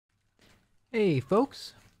Hey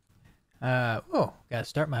folks, gotta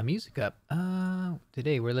start my music up.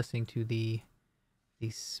 Today we're listening to the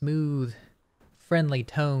smooth, friendly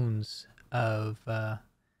tones of,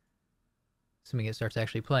 assuming it starts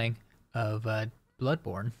actually playing, of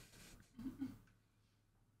Bloodborne.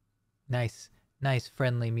 Nice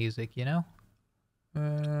friendly music, you know?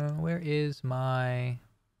 Where is my...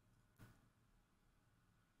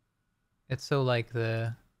 It's so like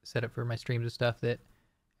the setup for my streams and stuff that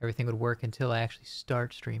everything would work until I actually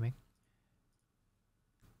start streaming.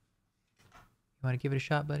 You want to give it a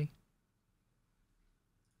shot, buddy?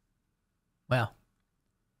 Well,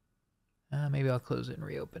 maybe I'll close it and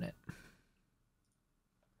reopen it.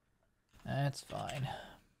 That's fine.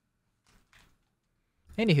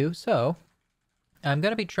 Anywho, so I'm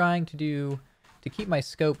gonna be trying to keep my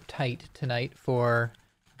scope tight tonight for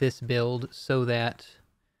this build so that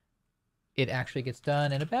it actually gets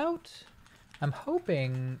done in about, I'm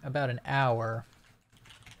hoping about an hour.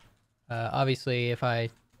 Obviously, if I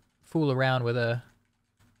fool around with a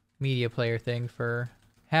media player thing for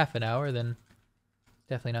half an hour, then it's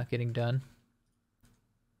definitely not getting done.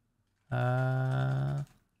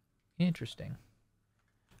 Interesting.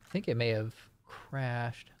 I think it may have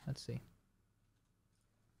crashed. Let's see.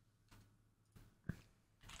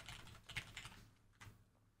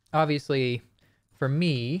 Obviously, for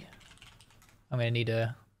me, I'm going to need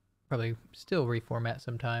to probably still reformat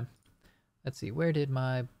sometime. Let's see, where did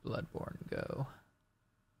my Bloodborne go?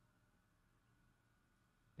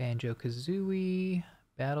 Banjo-Kazooie,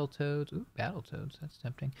 Battletoads. Ooh, Battletoads, that's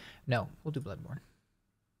tempting. No, we'll do Bloodborne.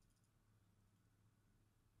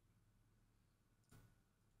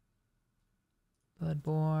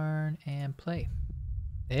 Bloodborne and play.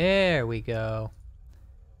 There we go.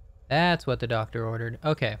 That's what the doctor ordered.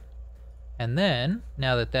 Okay. And then,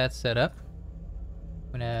 now that that's set up,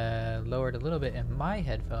 I'm gonna lower it a little bit in my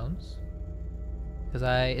headphones. Because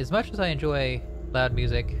as much as I enjoy loud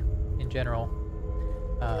music in general,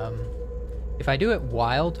 if I do it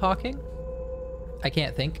while talking, I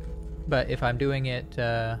can't think. But if I'm doing it, is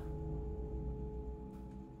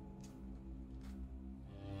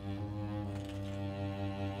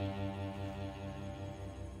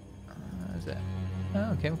that?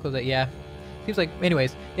 Oh, okay, we'll close that. Yeah, seems like.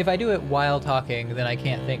 Anyways, if I do it while talking, then I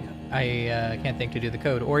can't think. I can't think to do the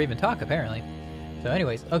code or even talk apparently. So,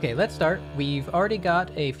 anyways, okay, let's start. We've already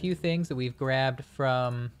got a few things that we've grabbed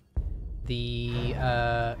from the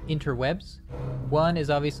interwebs. One is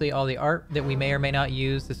obviously all the art that we may or may not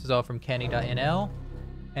use. This is all from Kenny.nl.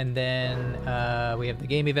 And then we have the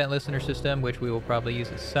game event listener system, which we will probably use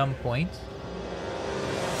at some point.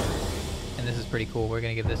 And this is pretty cool. We're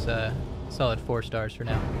going to give this a solid 4 stars for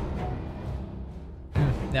now.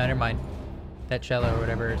 No, never mind. That cello or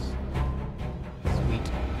whatever is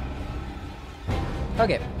sweet.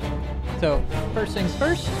 Okay, so first things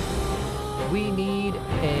first, we need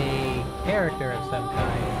a character of some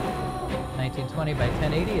kind. 1920 by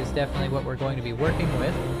 1080 is definitely what we're going to be working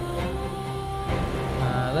with.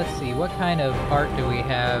 Let's see, what kind of art do we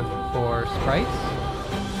have for sprites?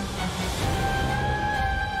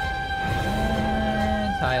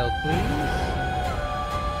 Tile, please.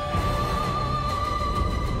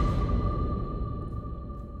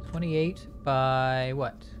 28 by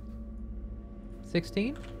what?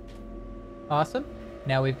 16? Awesome.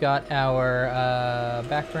 Now we've got our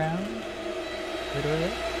background.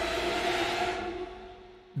 Literally.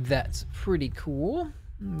 That's pretty cool.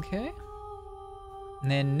 Okay.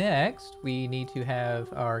 And then next, we need to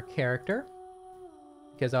have our character.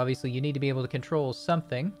 Because obviously you need to be able to control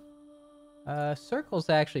something. Circle's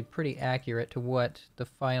actually pretty accurate to what the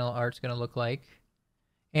final art's going to look like.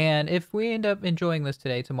 And if we end up enjoying this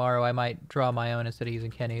today, tomorrow I might draw my own instead of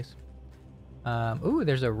using Kenny's. Ooh,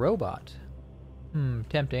 there's a robot.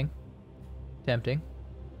 Tempting. Tempting.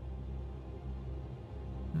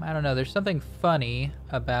 I don't know, there's something funny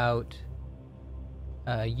about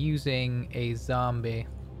using a zombie.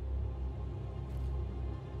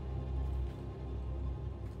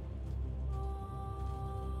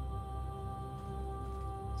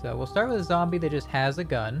 So we'll start with a zombie that just has a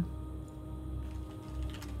gun.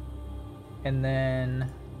 And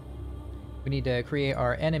then we need to create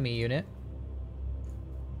our enemy unit.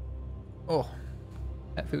 Oh,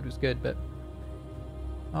 that food was good, but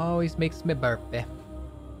always makes me burpy.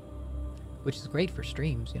 Which is great for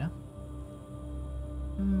streams, you know?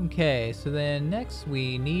 Okay, so then next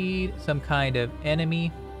we need some kind of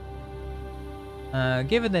enemy.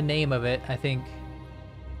 Given the name of it, I think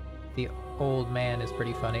the old man is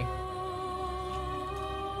pretty funny.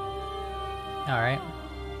 Alright.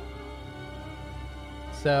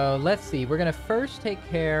 So let's see, we're gonna first take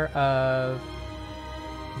care of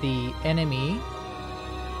the enemy.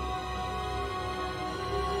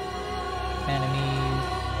 Enemies.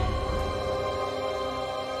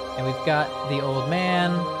 And we've got the old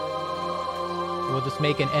man. We'll just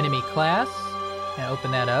make an enemy class and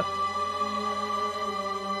open that up.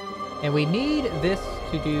 And we need this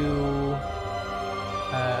to do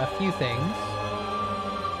a few things.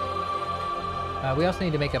 We also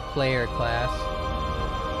need to make a player class.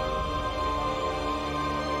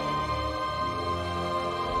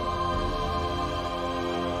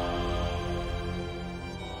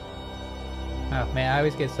 Oh man, I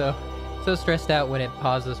always get so stressed out when it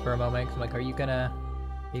pauses for a moment. 'Cause I'm like, are you gonna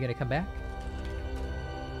come back?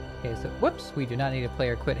 Okay, so whoops, we do not need a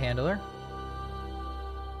player quit handler.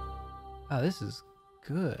 Oh, this is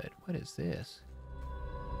good. What is this?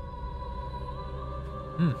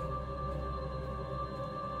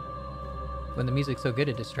 When the music's so good,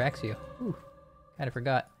 it distracts you. Ooh, kind of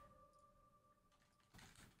forgot.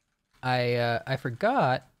 I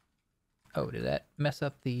forgot. Oh, did that mess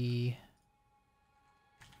up the?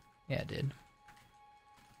 Yeah, it did.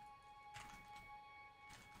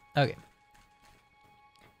 Okay.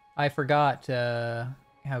 I forgot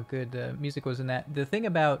how good the music was in that. The thing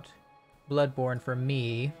about Bloodborne for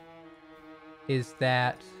me is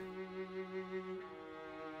that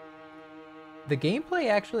the gameplay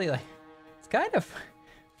actually, like, it's kind of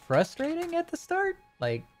frustrating at the start.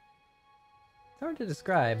 Like, it's hard to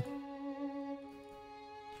describe.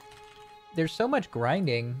 There's so much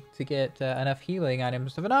grinding to get enough healing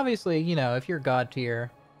items. And obviously, you know, if you're God tier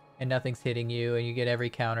and nothing's hitting you and you get every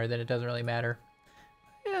counter, then it doesn't really matter.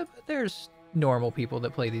 Yeah, but there's normal people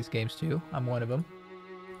that play these games too. I'm one of them.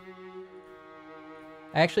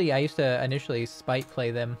 Actually, I used to initially spite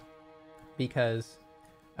play them because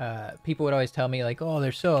people would always tell me like, "Oh,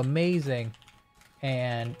 they're so amazing,"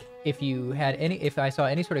 and if I saw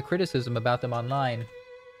any sort of criticism about them online,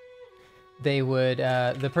 they would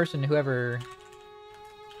the person whoever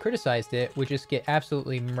criticized it would just get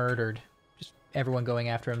absolutely murdered. Just everyone going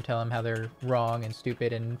after them, telling them how they're wrong and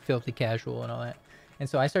stupid and filthy casual and all that. And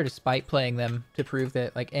so I started spite playing them to prove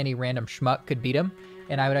that like any random schmuck could beat them.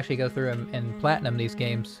 And I would actually go through them and platinum these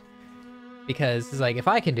games because it's like, if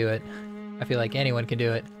I can do it, I feel like anyone can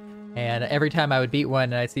do it. And every time I would beat one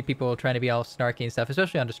and I'd see people trying to be all snarky and stuff,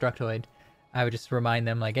 especially on Destructoid, I would just remind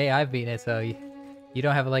them like, hey, I've beaten it, so you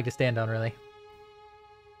don't have a leg to stand on, really.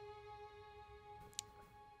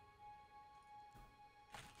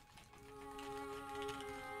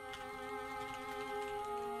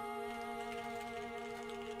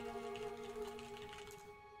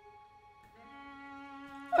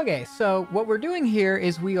 Okay, so what we're doing here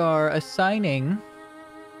is we are assigning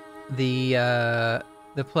the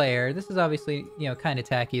player. This is obviously, you know, kind of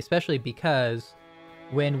tacky, especially because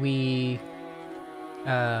when we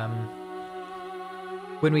go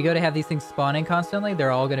to have these things spawning constantly, they're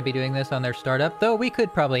all going to be doing this on their startup, though we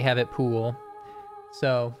could probably have it pool.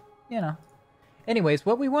 So, you know. Anyways,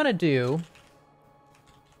 what we want to do...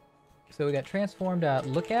 So we got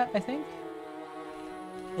transform.lookat, I think.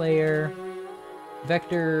 Player...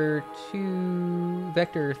 Vector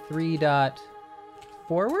 3 dot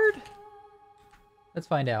forward? Let's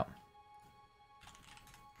find out.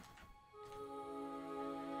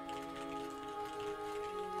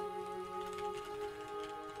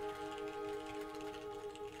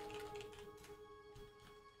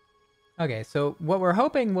 Okay, so what we're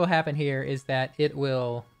hoping will happen here is that it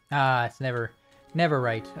will... it's never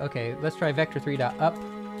right. Okay, let's try vector 3 dot up.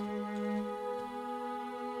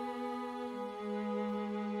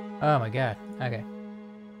 Oh my god, okay.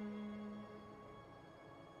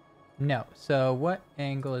 No, so what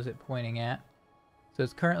angle is it pointing at? So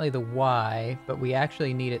it's currently the Y, but we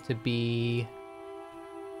actually need it to be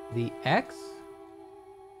the X?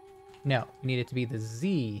 No, we need it to be the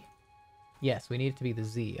Z. Yes, we need it to be the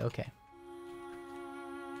Z, okay.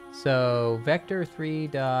 So vector 3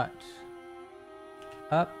 dot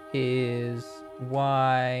up is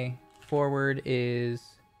Y, forward is...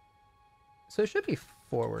 So it should be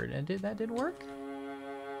forward, and that didn't work?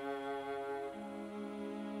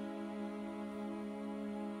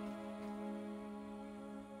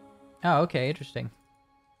 Oh, okay, interesting.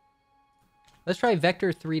 Let's try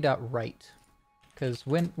vector 3 dot right, because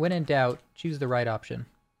when in doubt, choose the right option.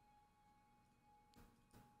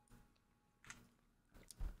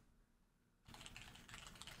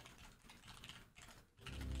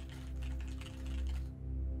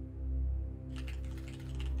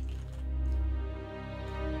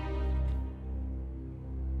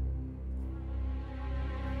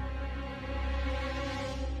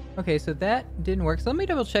 Okay, so that didn't work. So let me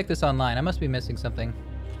double check this online. I must be missing something.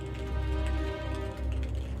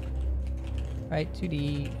 Right,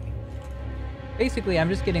 2D. Basically,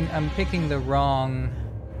 I'm picking the wrong...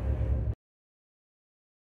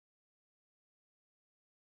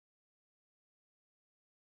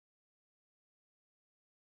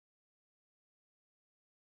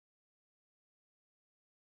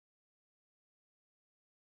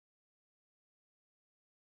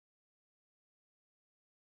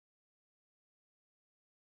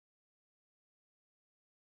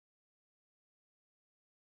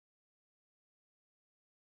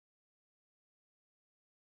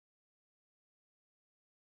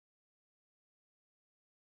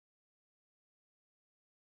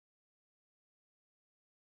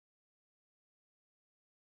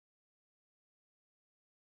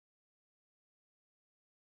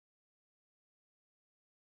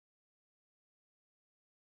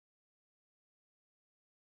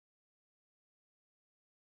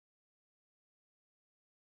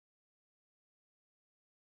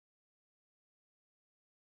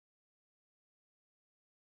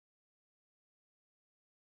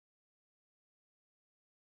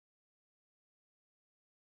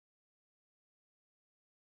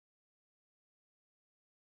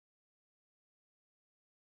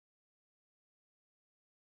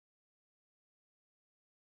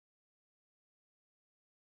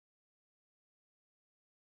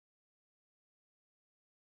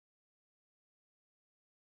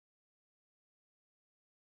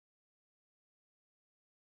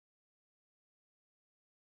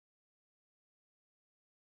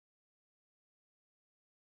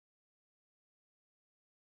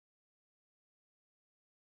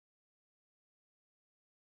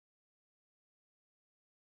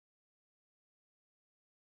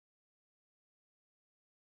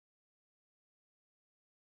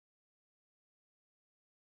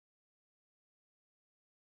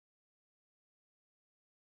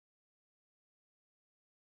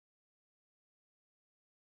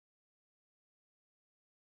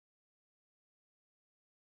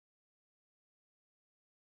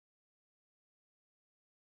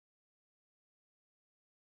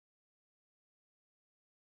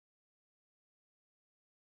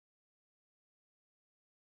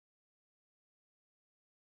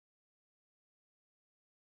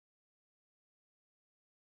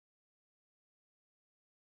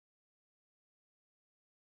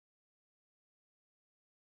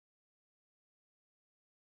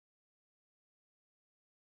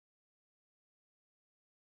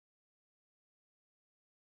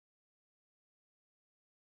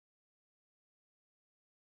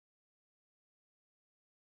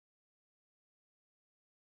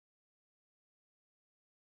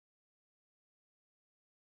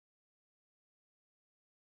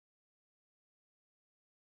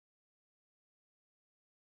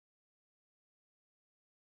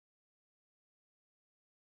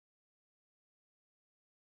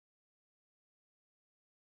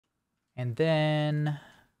 And then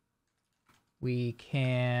we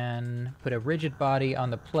can put a rigid body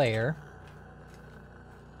on the player.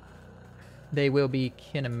 They will be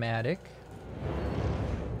kinematic.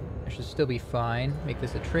 That should still be fine. Make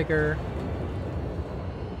this a trigger.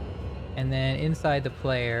 And then inside the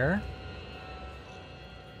player...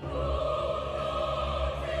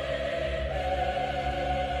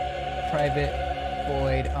 private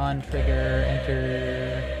void on trigger,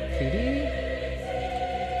 enter 2D.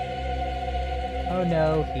 Oh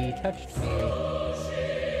no, he touched me.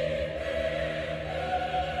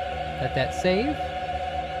 Let that save.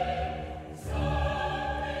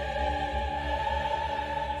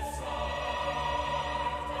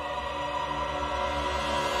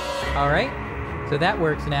 Alright, so that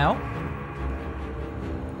works now.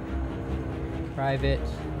 Private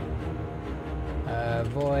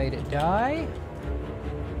void die.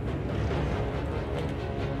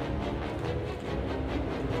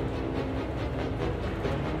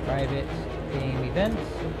 Private game event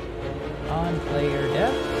on player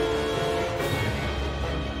death.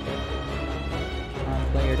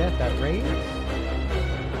 On player death that raise.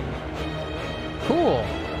 Cool.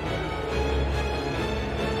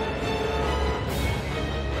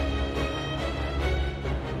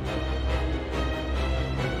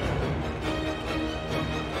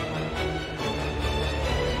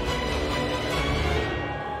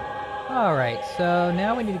 Alright, so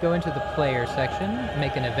now we need to go into the player section,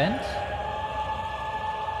 make an event.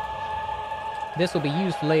 This will be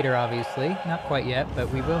used later, obviously. Not quite yet, but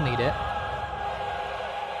we will need it.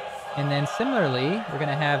 And then similarly, we're going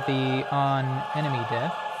to have the on enemy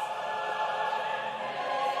death.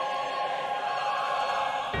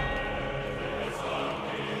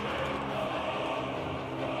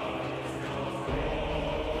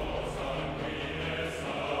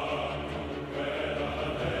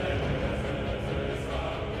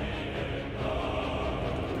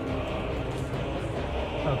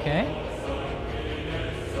 Okay.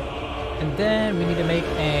 And then we need to make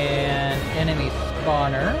an enemy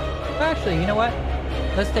spawner. Actually, you know what?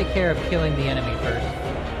 Let's take care of killing the enemy first.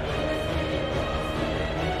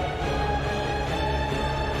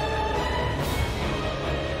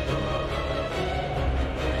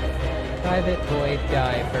 Private void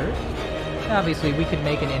die first. Obviously, we could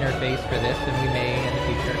make an interface for this, and we may in the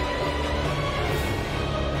future.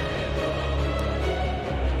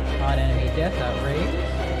 On enemy death outrage.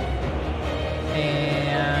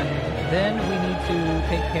 And then we need to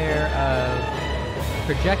take care of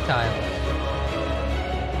projectiles.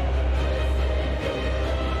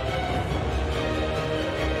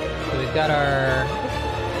 So we've got our...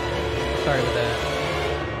 Started with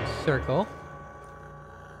a circle.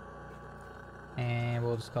 And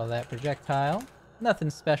we'll just call that projectile. Nothing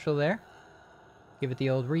special there. Give it the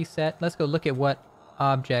old reset. Let's go look at what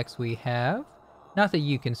objects we have. Not that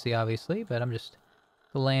you can see, obviously, but I'm just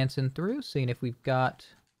glancing through, seeing if we've got...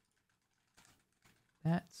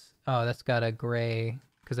 That's... Oh, that's got a gray...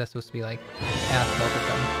 Because that's supposed to be like asphalt or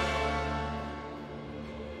something.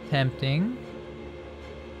 Tempting.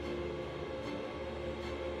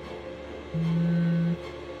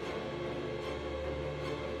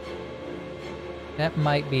 That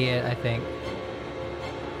might be it, I think.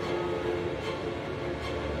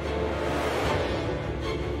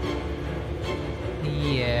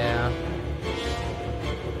 Yeah.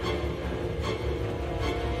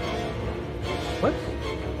 Whoops.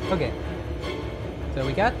 Okay. So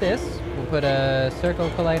we got this. We'll put a circle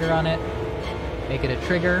collider on it. Make it a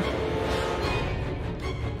trigger.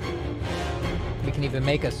 We can even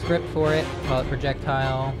make a script for it. Call it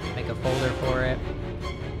projectile. Make a folder for it.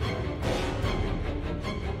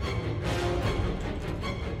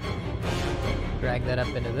 Drag that up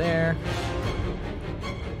into there.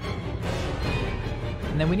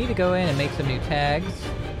 And then we need to go in and make some new tags.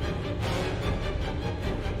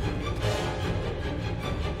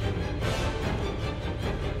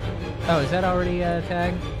 Oh, is that already a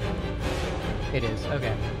tag? It is,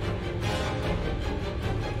 okay.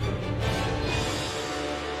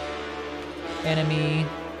 Enemy.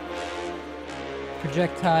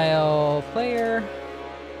 Projectile player.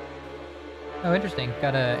 Oh, interesting.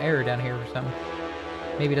 Got an error down here or something.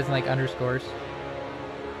 Maybe it doesn't like underscores.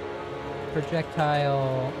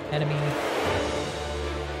 Projectile enemy.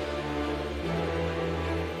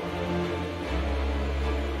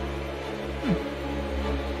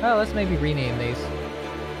 Oh, let's maybe rename these.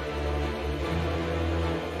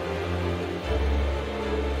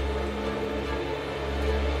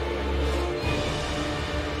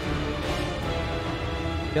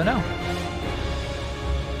 Don't know.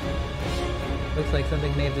 Looks like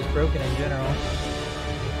something may have just broken in general.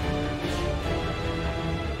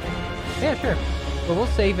 Yeah, sure. Well, we'll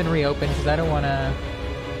save and reopen because I don't want to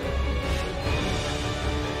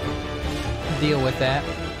deal with that.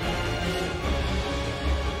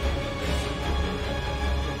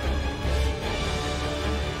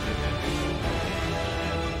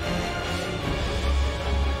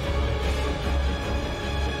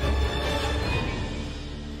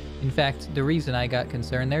 In fact, the reason I got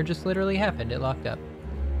concerned there just literally happened. It locked up.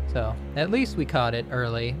 So, at least we caught it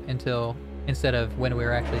early instead of when we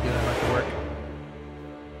were actually doing a bunch of work.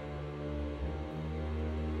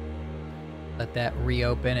 Let that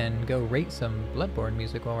reopen and go rate some Bloodborne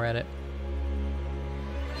music while we're at it.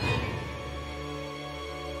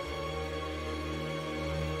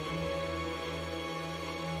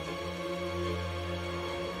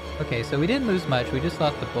 Okay, so we didn't lose much. We just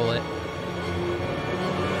lost the bullet.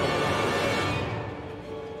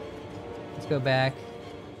 Let's go back.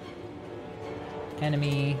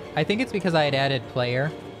 Enemy. I think it's because I had added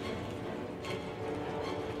player.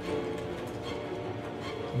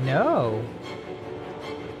 No.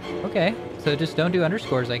 Okay, so just don't do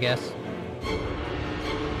underscores, I guess.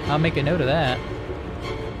 I'll make a note of that.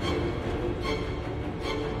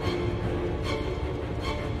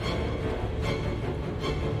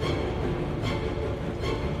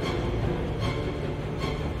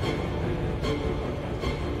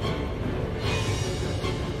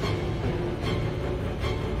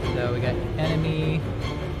 So we got enemy,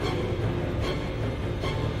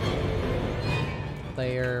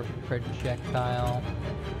 player, projectile,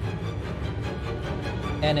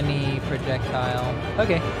 enemy, projectile.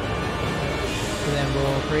 Okay. So then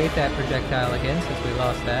we'll create that projectile again since we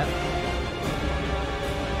lost that.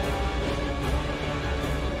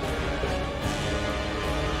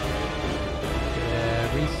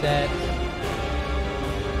 Reset.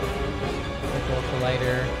 Circle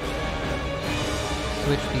collider.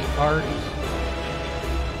 Switch the art.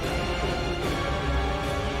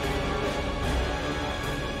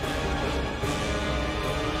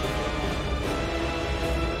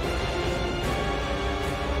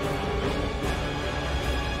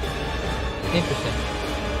 Interesting.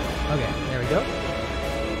 Okay, there we go.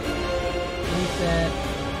 Reset.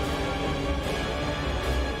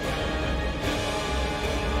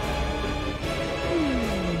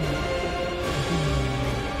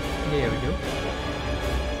 There we go.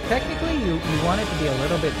 Technically, you want it to be a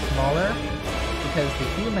little bit smaller because the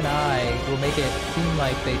human eye will make it seem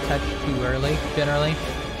like they touch too early, generally,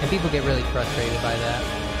 and people get really frustrated by that.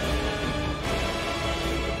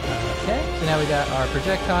 Okay, so now we got our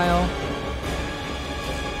projectile.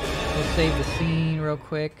 We'll save the scene real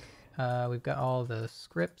quick. We've got all the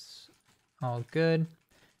scripts, all good.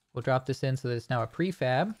 We'll drop this in so that it's now a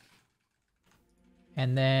prefab.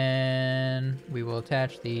 And then we will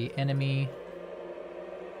attach the enemy.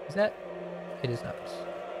 Is that? It is not.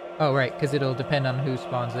 Oh, right, because it'll depend on who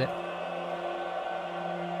spawns it.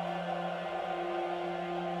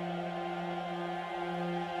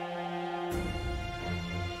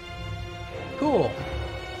 Cool.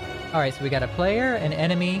 Alright, so we got a player, an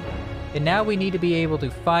enemy, and now we need to be able to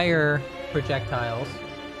fire projectiles.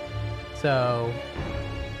 So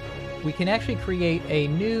we can actually create a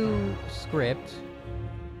new script,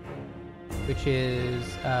 which is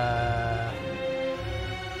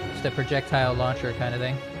just a projectile launcher kind of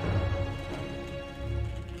thing.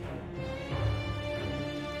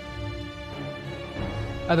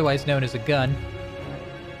 Otherwise known as a gun.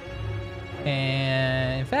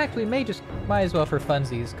 And in fact, we might as well for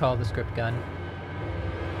funsies call the script gun.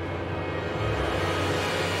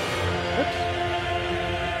 Oops.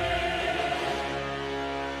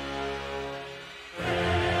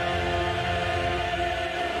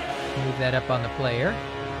 Move that up on the player.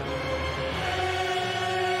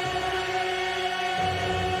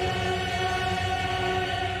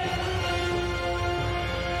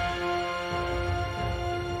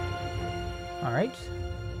 All right.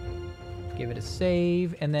 Give it a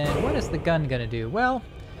save, and then what is the gun gonna do? Well,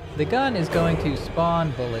 the gun is going to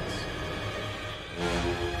spawn bullets.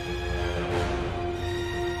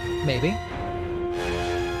 Maybe.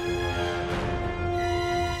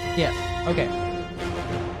 Yes, okay.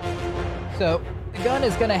 So, the gun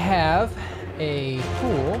is gonna have a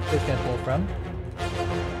pool it's gonna pull from.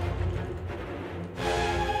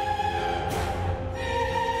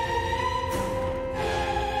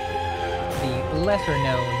 The lesser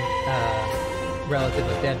known relative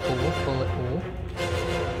of Deadpool, bullet pool.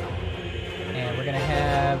 And we're gonna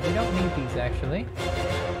have, we don't need these actually.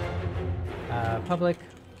 Public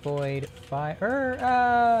void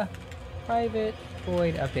fire, private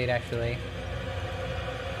void update actually.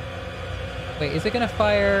 Wait, is it gonna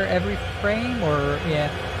fire every frame or, yeah.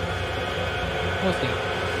 We'll see.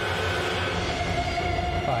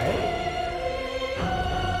 Fire.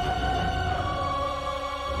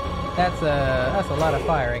 That's a lot of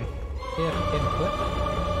firing. If input,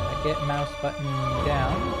 get mouse button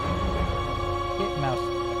down, hit mouse,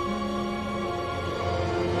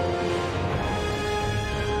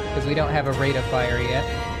 because we don't have a rate of fire yet.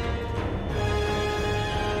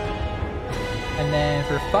 And then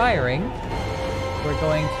for firing, we're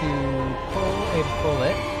going to pull a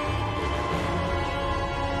bullet.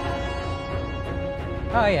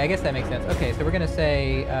 Oh yeah, I guess that makes sense. Okay, so we're gonna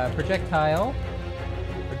say projectile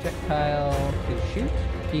to shoot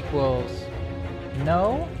equals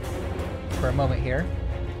no for a moment here.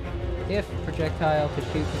 If projectile to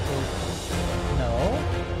shoot equals no,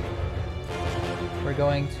 we're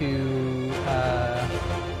going to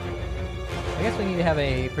I guess we need to have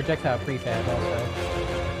a projectile prefab also.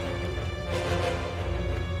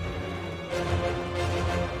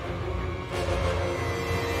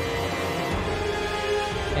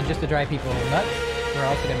 And just to drive people nuts, we're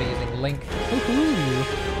also going to be using link. Woohoo!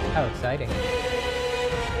 How exciting.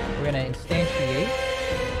 We're going to instantiate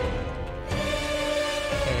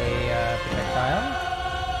a projectile.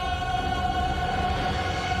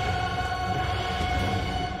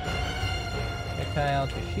 Projectile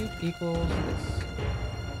to shoot equals this.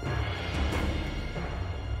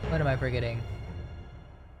 What am I forgetting?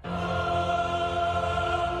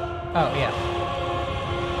 Oh, yeah.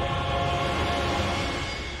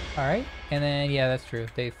 Alright, and then, yeah, that's true.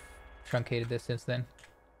 They've truncated this since then.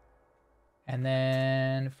 And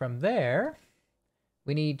then from there,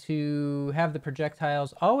 we need to have the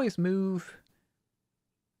projectiles always move.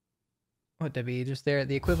 What would that be? Just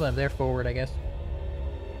the equivalent of their forward, I guess.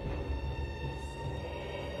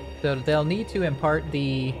 So they'll need to impart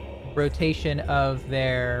the rotation of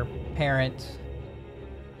their parent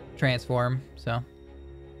transform, so.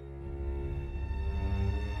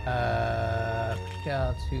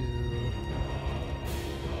 Projectile to...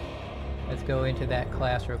 Let's go into that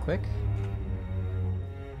class real quick.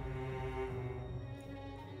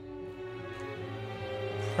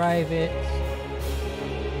 private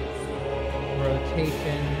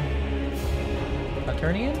rotation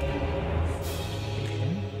quaternion.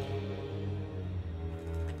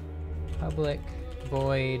 Public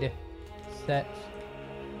void set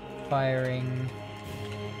firing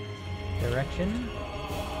direction.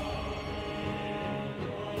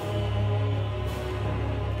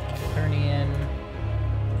 Quaternion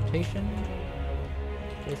rotation.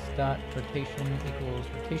 This dot rotation equals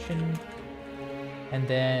rotation. And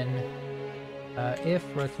then if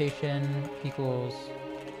rotation equals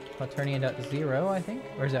quaternion dot 0, I think?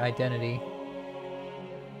 Or is it identity?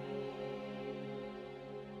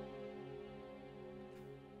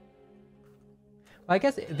 I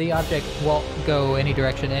guess the object won't go any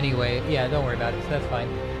direction anyway. Yeah, don't worry about it, so that's fine.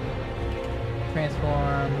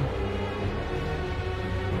 Transform...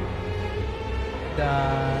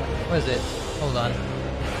 what is it? Hold on.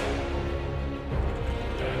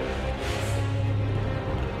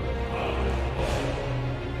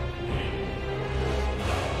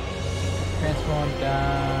 Transform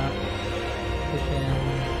dot... position...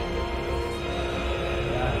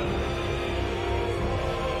 dot...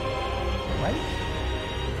 right?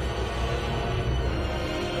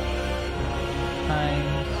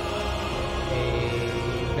 Times a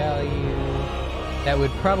value that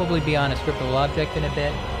would probably be on a scriptable object in a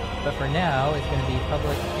bit, but for now it's going to be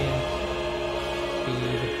public int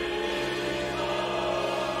speed,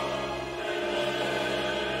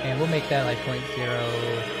 and we'll make that like 0.01.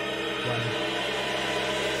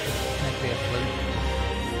 It's meant to be a float.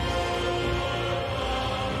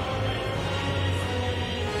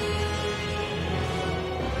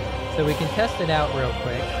 So we can test it out real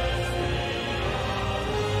quick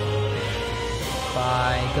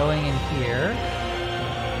by going in here,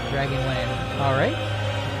 dragging one in. Alright.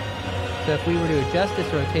 So if we were to adjust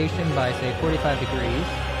this rotation by, say, 45 degrees,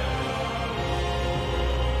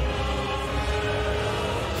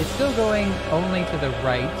 it's still going only to the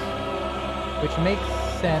right, which makes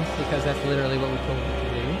sense because that's literally what we told it to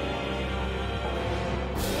do.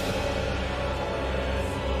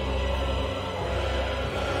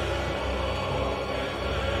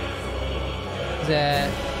 That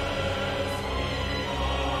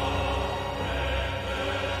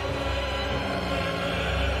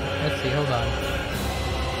let's see, hold on.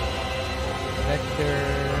 Vector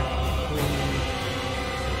 3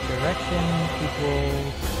 direction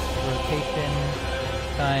equals rotation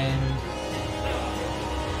times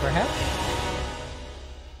perhaps?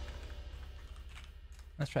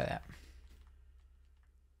 Let's try that.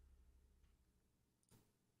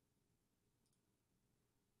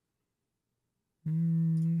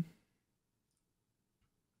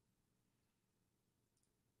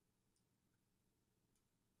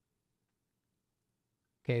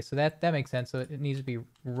 Okay, so that makes sense. So it needs to be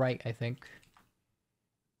right, I think.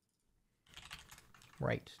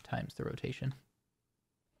 Right times the rotation.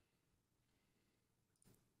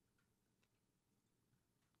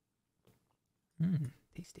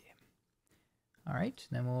 Tasty. All right,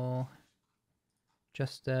 then we'll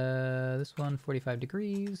just this one 45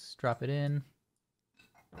 degrees, drop it in.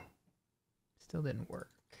 Still didn't work.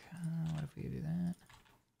 What if we do that?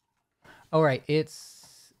 All right,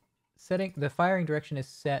 it's setting, the firing direction is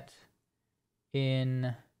set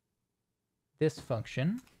in this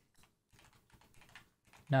function,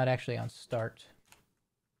 not actually on start.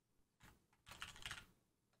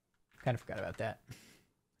 Kind of forgot about that.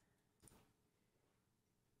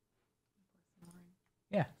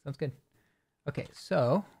 Yeah, sounds good. Okay,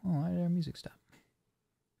 so, why did our music stop?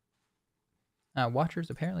 Watchers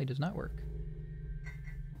apparently does not work.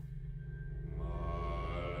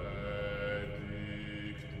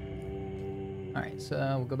 Alright,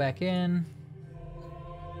 so we'll go back in.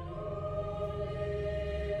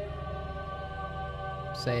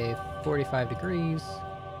 Say 45 degrees.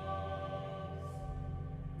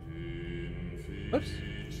 Whoops.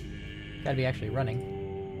 Gotta be actually running.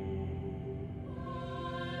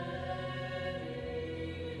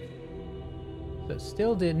 So it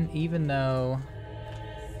still didn't, even though...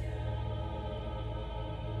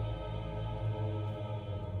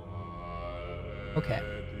 Okay.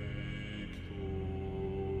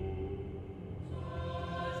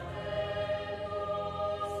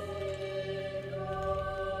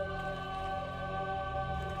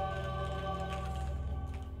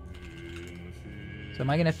 So am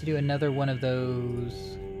I gonna have to do another one of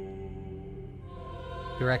those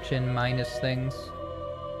direction minus things?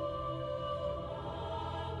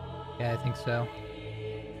 Yeah, I think so.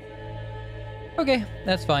 Okay,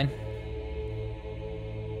 that's fine.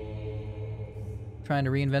 Trying to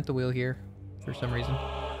reinvent the wheel here for some reason.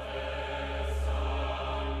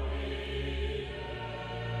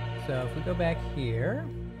 So if we go back here,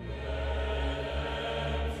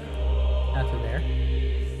 not to there,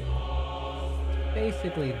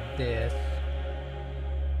 basically this.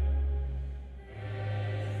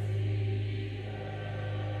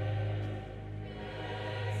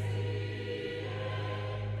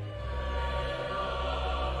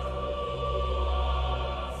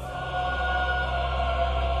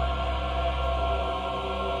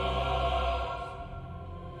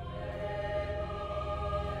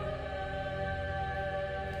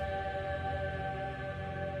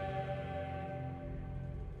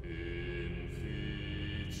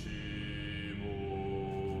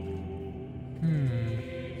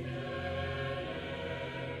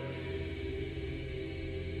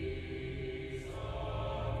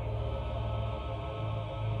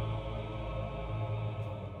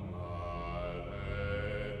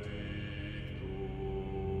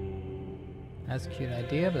 That's a cute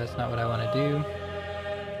idea, but that's not what I want to do.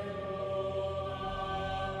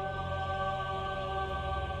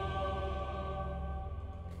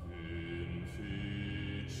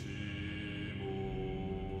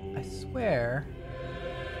 I swear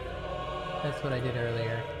that's what I did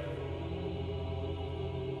earlier.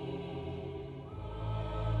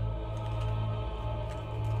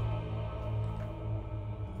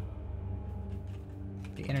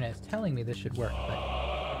 The internet's telling me this should work, but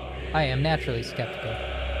I am naturally skeptical.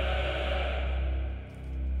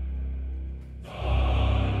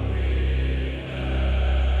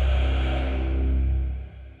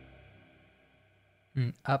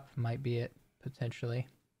 Up might be it, potentially.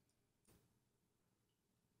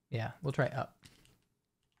 Yeah, we'll try up.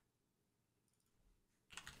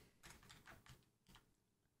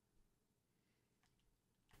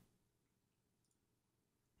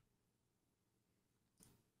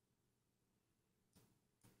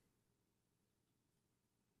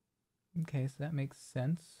 Okay, so that makes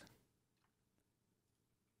sense.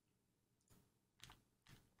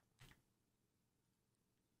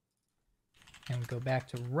 And we go back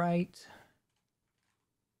to right.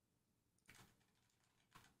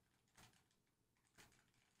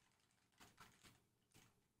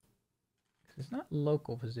 It's not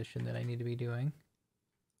local position that I need to be doing.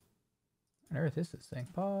 What on earth is this thing?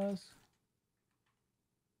 Pause.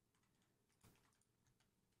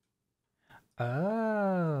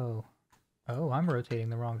 Oh. Oh, I'm rotating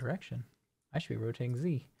the wrong direction. I should be rotating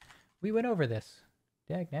Z. We went over this.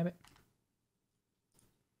 Dagnabbit.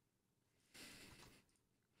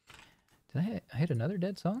 Did I hit another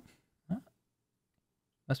dead song? Huh?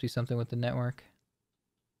 Must be something with the network.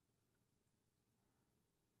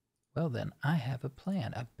 Well then, I have a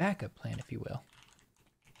plan. A backup plan, if you will.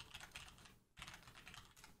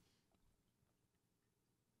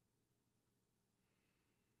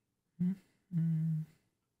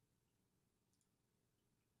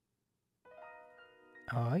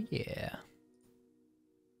 Oh yeah.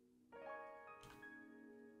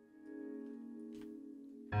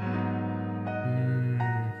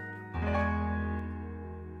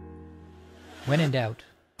 When in doubt.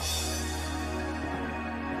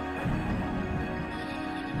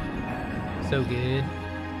 So good.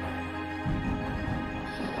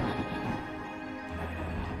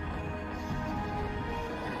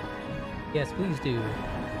 Yes, please do.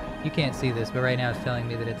 You can't see this, but right now it's telling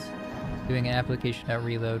me that it's doing an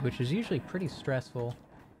application.reload, which is usually pretty stressful,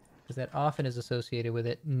 because that often is associated with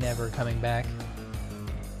it never coming back.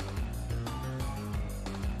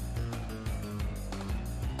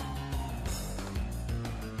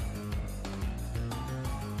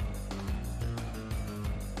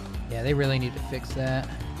 Yeah, they really need to fix that.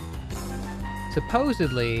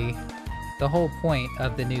 Supposedly, the whole point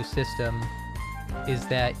of the new system is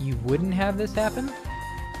that you wouldn't have this happen.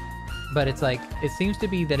 But it's like, it seems to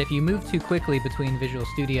be that if you move too quickly between Visual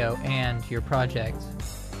Studio and your project,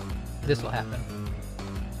 this will happen.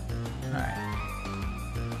 Alright.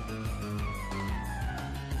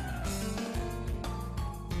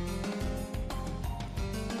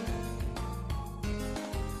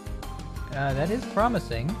 That is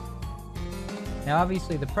promising. Now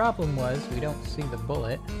obviously the problem was we don't see the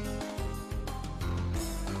bullet.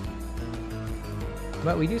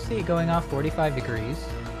 But we do see it going off 45 degrees.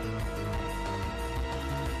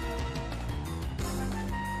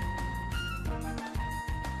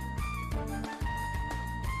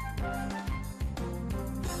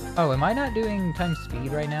 Oh, am I not doing times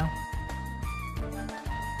speed right now?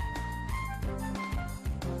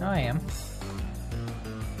 No, I am.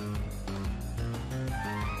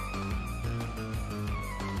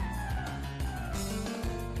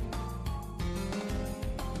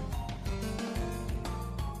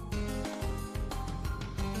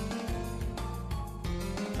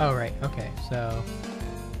 Oh, right. Okay, so...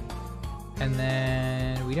 And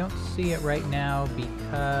then we don't see it right now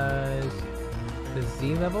because the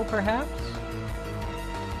Z level, perhaps?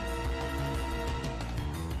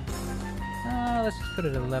 Let's just put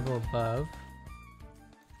it a level above.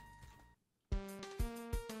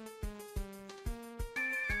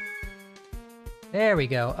 There we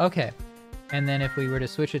go. Okay. And then if we were to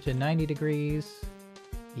switch it to 90 degrees...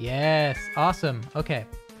 Yes! Awesome! Okay.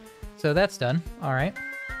 So that's done. Alright.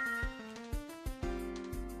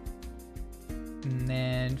 And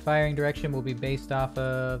then firing direction will be based off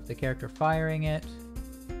of the character firing it.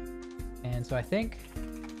 And so I think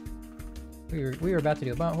we were about to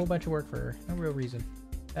do a whole bunch of work for no real reason.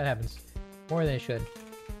 That happens. More than it should.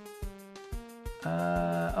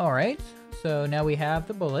 Alright. So now we have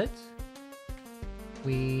the bullet.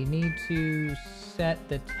 We need to set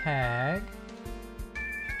the tag.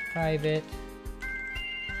 Private.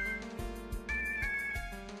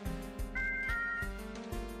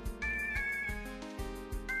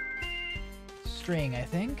 String, I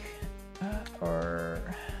think. Or...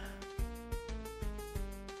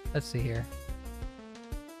 Let's see here.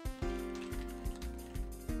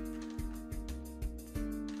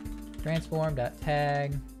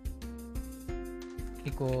 Transform.tag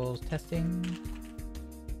equals testing.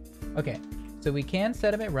 Okay, so we can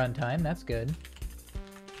set them at runtime, that's good.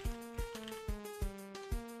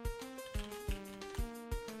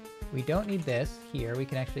 We don't need this here, we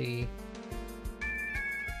can actually...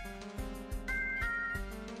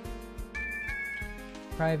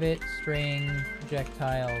 Private string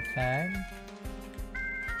projectile tag.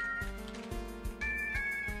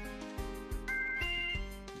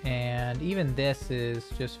 And even this is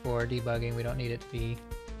just for debugging, we don't need it to be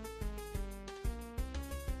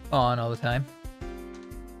on all the time.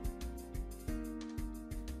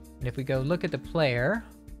 And if we go look at the player,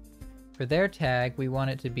 for their tag, we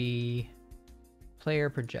want it to be player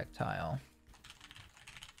projectile.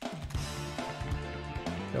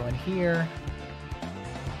 Go in here.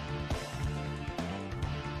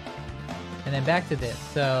 And then back to this.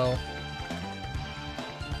 So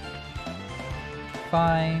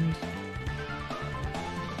find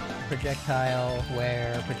projectile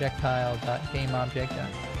where projectile.gameObject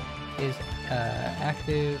is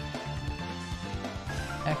active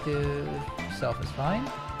self is fine.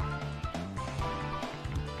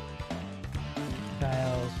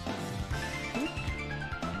 Projectiles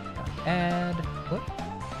add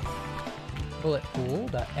bullet pool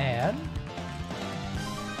dot add.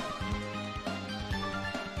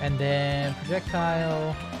 And then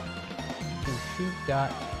projectile to shoot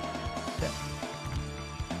dot set.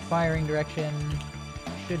 Firing direction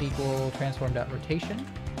should equal transform dot rotation.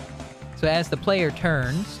 So as the player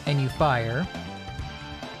turns and you fire,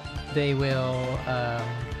 they will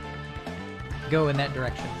go in that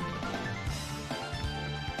direction.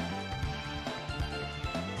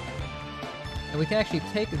 And we can actually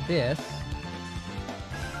take this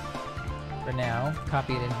for now,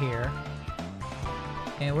 copy it in here.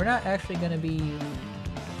 And we're not actually going to be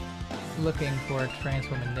looking for a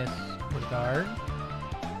transform in this regard.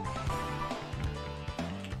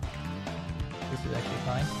 This is actually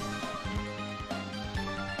fine.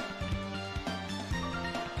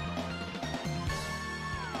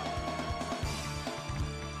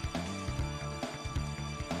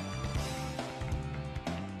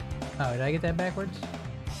 Oh, did I get that backwards?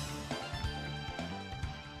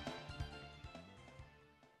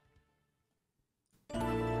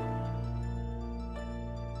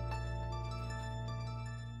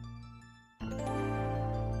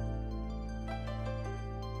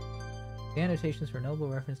 The annotations for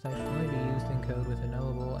nullable reference types should only be used in code with a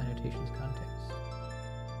nullable annotations context.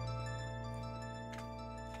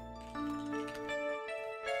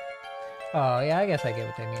 Oh, yeah, I guess I get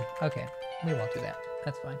what they mean. Okay, we won't do that.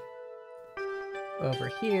 That's fine. Over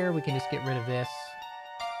here, we can just get rid of this.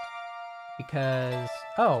 Because...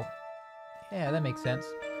 Oh! Yeah, that makes sense.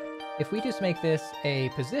 If we just make this a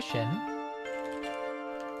position...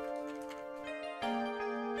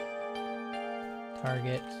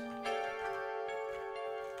 Target...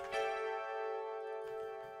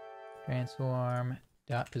 Transform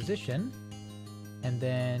dot position, and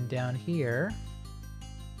then down here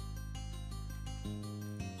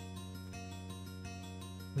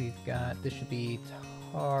we've got, this should be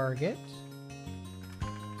target.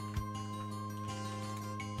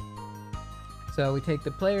 So we take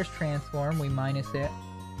the player's transform, we minus it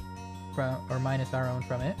from, or minus our own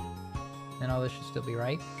from it, and all this should still be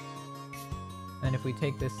right. And if we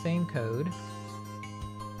take this same code,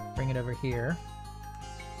 bring it over here,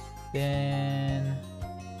 then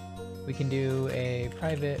we can do a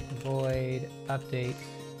private void update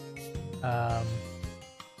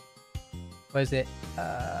What is it?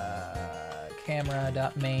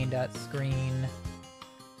 Camera.main.screen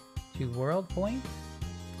to world point.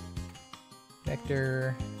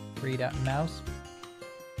 Vector 3.mouse.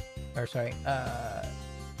 Or sorry,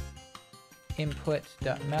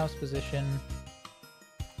 input.mouse position.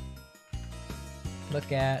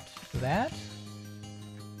 Look at that.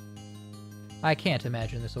 I can't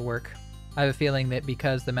imagine this will work. I have a feeling that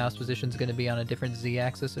because the mouse position is going to be on a different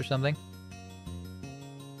z-axis or something.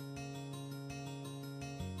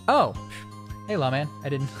 Oh! Hey, Lawman. I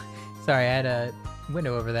didn't... Sorry, I had a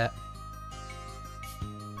window over that.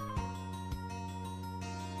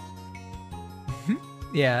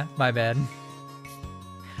 Yeah, my bad.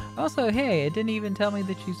 Also, hey, it didn't even tell me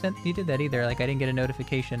that you did that either. Like, I didn't get a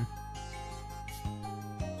notification.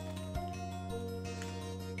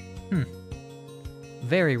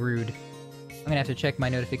 Very rude. I'm gonna have to check my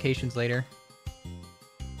notifications later.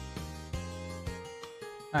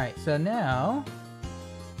 Alright, so now...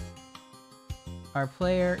 our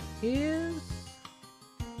player is...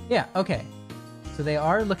 Yeah, okay. So they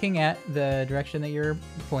are looking at the direction that you're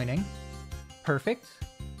pointing. Perfect.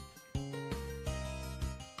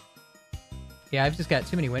 Yeah, I've just got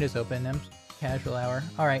too many windows open. I'm casual hour.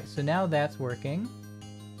 Alright, so now that's working.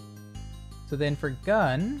 So then for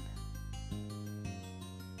gun...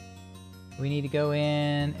 we need to go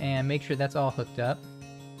in and make sure that's all hooked up.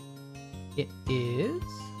 It is.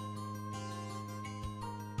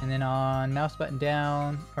 And then on mouse button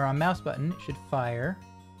down, or on mouse button, it should fire.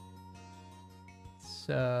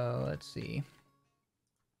 So, let's see.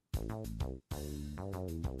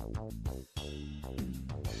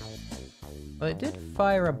 Well, it did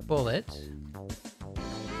fire a bullet.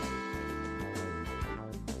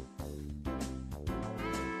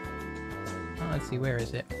 Oh, let's see, where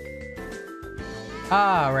is it?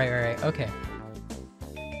 Ah, right, okay.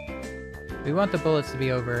 We want the bullets to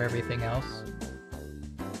be over everything else.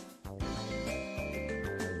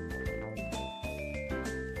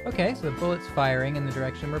 Okay, so the bullet's firing in the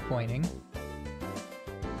direction we're pointing.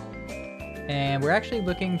 And we're actually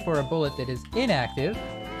looking for a bullet that is inactive.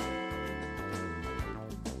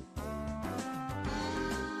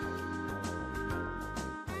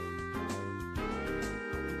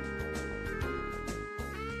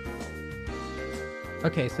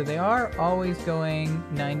 Okay, so they are always going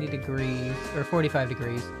 90 degrees, or 45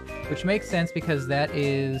 degrees, which makes sense because that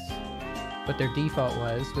is what their default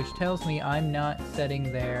was, which tells me I'm not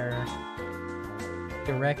setting their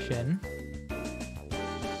direction.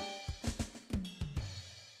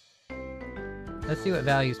 Let's see what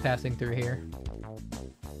value's passing through here.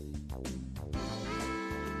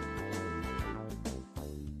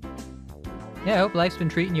 Yeah, I hope life's been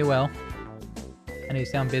treating you well. I know you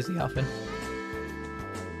sound busy often.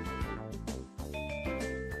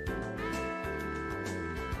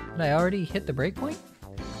 Did I already hit the breakpoint?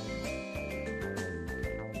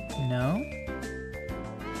 No.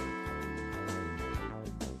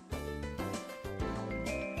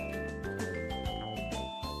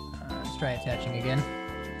 Let's try attaching again.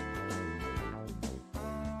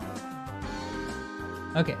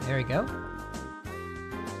 Okay, there we go.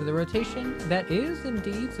 So the rotation, that is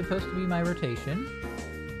indeed supposed to be my rotation.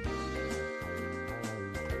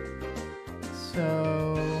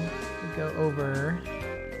 So, we go over...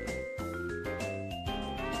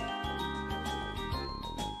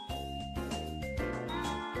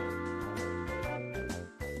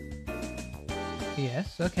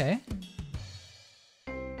 Yes, okay.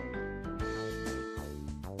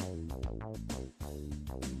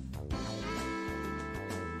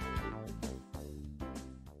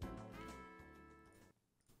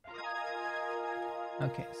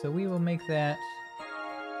 Okay, so we will make that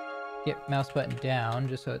get mouse button down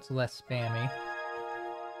just so it's less spammy.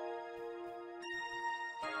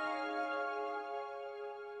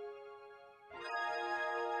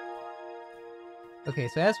 Okay,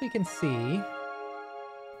 so as we can see,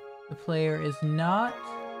 the player is not,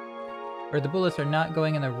 or the bullets are not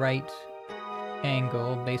going in the right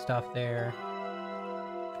angle based off their...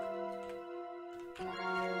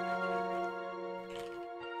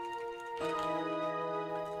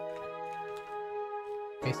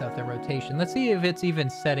 based off their rotation. Let's see if it's even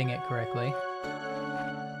setting it correctly.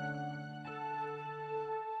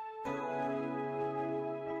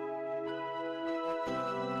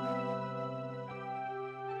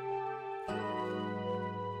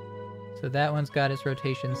 So that one's got its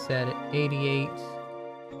rotation set at 88.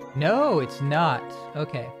 No, it's not.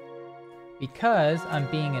 Okay. Because I'm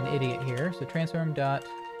being an idiot here. So transform dot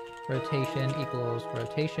rotation equals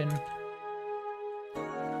rotation.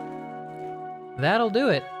 That'll do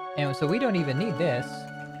it. And so we don't even need this.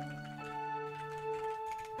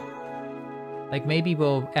 Like, maybe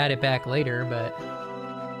we'll add it back later, but...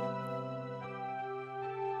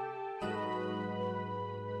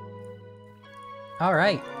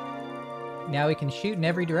 Alright. Now we can shoot in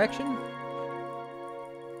every direction.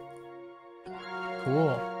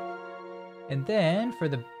 Cool. And then, for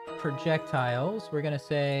the projectiles, we're gonna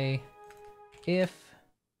say... If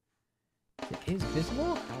it is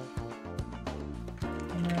visible?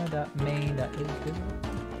 Camera.main.isVisible.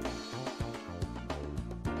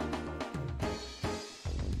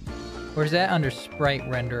 Or is that under sprite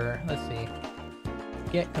renderer? Let's see.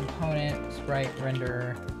 Get component, sprite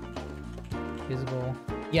render, visible.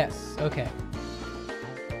 Yes, okay.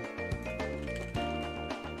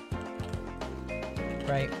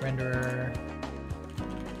 Sprite renderer.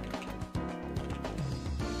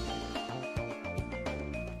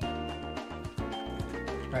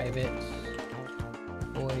 Private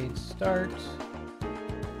void start.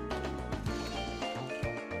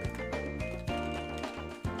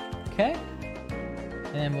 Okay.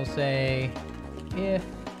 And then we'll say if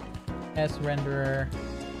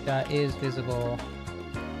sRenderer.isVisible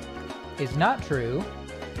is not true,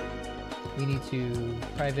 we need to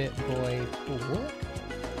private void pool.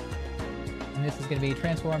 And this is going to be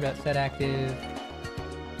transform.setActive,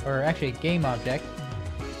 or actually game object.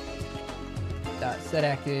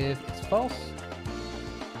 .setActive is false.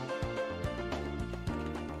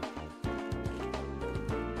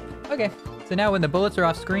 Okay, so now when the bullets are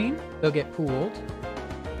off screen, they'll get pooled.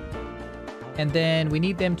 And then we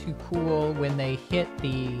need them to pool when they hit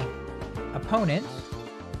the opponent.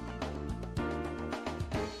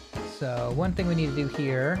 So one thing we need to do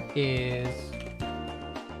here is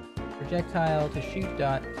projectile to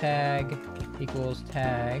shoot.tag equals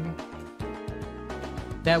tag.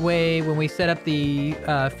 That way, when we set up the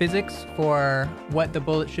physics for what the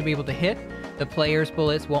bullet should be able to hit, the player's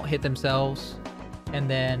bullets won't hit themselves, and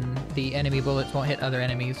then the enemy bullets won't hit other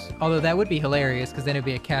enemies. Although that would be hilarious, because then it'd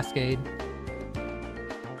be a cascade.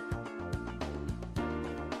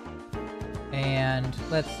 And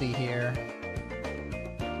let's see here.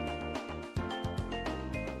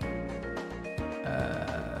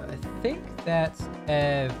 I think that's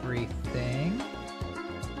everything.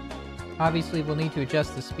 Obviously, we'll need to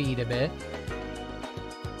adjust the speed a bit.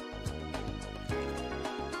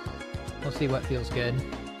 We'll see what feels good.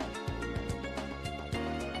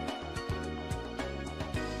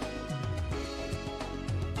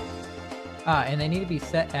 And they need to be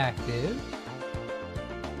set active.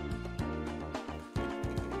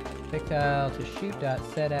 Projectile to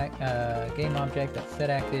shoot.set game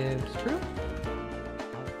object.setActive is true.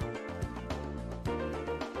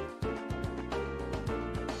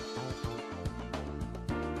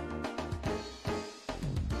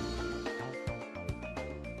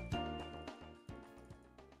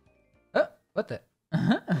 What the?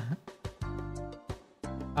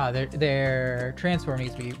 Their transform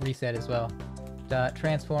needs to be reset as well.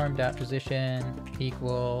 Transform.position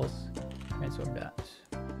equals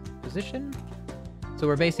transform.position. So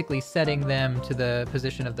we're basically setting them to the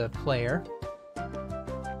position of the player.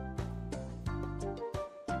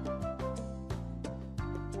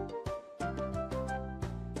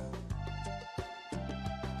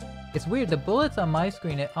 It's weird, the bullets on my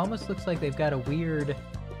screen, it almost looks like they've got a weird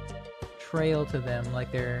trail to them,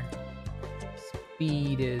 like their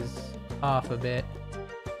speed is off a bit.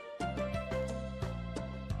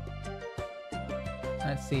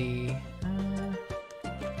 Let's see.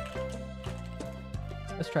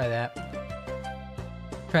 Let's try that.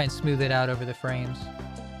 Try and smooth it out over the frames.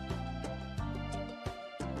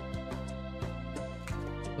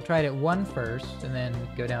 We'll try it at 1 first, and then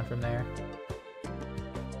go down from there.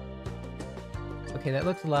 Okay, that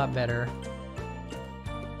looks a lot better.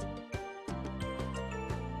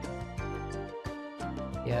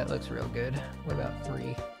 Yeah, it looks real good. What about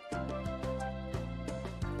 3?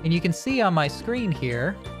 And you can see on my screen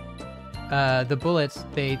here, the bullets,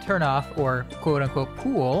 they turn off or quote-unquote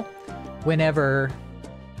pool whenever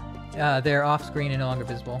they're off screen and no longer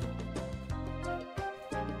visible.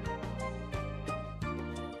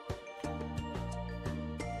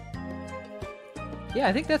 Yeah,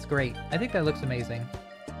 I think that's great. I think that looks amazing.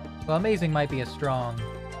 Well, amazing might be a strong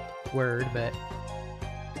word, but...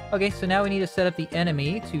 Okay, so now we need to set up the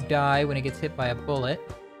enemy to die when it gets hit by a bullet.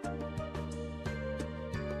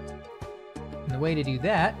 And the way to do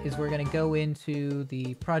that is we're going to go into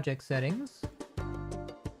the project settings.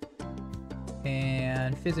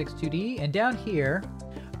 And physics 2D. And down here...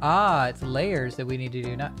 it's layers that we need to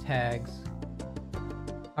do, not tags.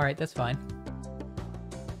 Alright, that's fine.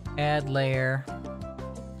 Add layer.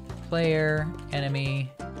 Player, enemy,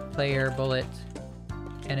 player, bullet,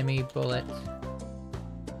 enemy, bullet.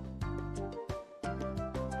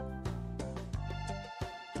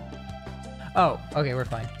 Oh, okay, we're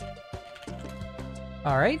fine.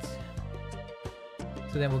 Alright.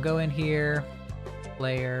 So then we'll go in here,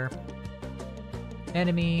 player,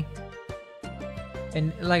 enemy,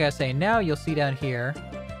 and like I was saying, now you'll see down here,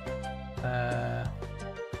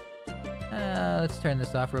 let's turn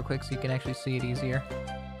this off real quick so you can actually see it easier.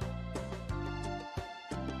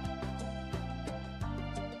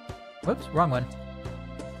 Whoops, wrong one.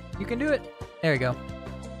 You can do it. There we go.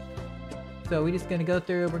 So we're just gonna go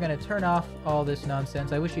through, we're gonna turn off all this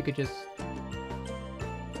nonsense. I wish you could just,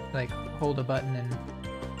 like, hold a button and...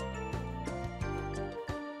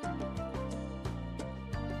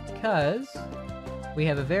 Because we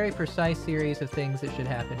have a very precise series of things that should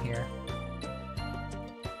happen here.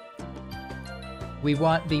 We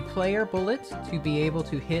want the player bullet to be able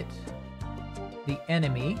to hit the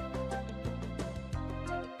enemy.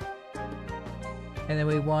 And then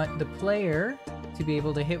we want the player to be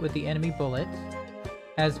able to hit with the enemy bullet,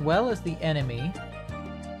 as well as the enemy.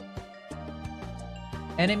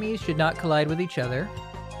 Enemies should not collide with each other.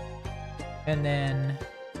 And then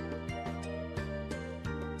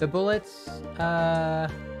the bullets,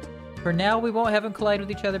 for now we won't have them collide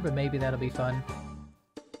with each other, but maybe that'll be fun.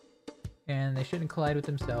 And they shouldn't collide with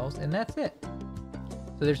themselves, and that's it.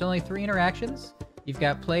 So there's only 3 interactions. You've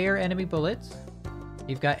got player-enemy bullets,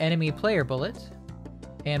 you've got enemy-player bullets,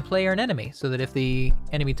 and player and enemy, so that if the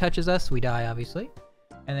enemy touches us, we die, obviously.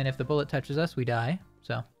 And then if the bullet touches us, we die.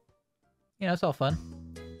 So, you know, it's all fun.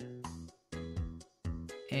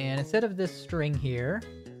 And instead of this string here...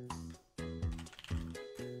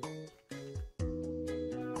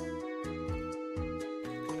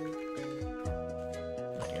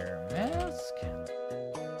 Player mask.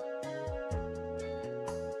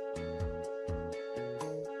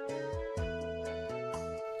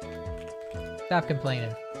 Stop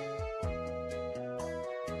complaining.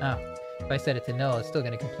 Oh, if I set it to null, it's still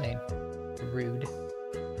gonna complain. Rude.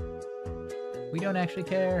 We don't actually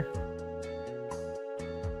care.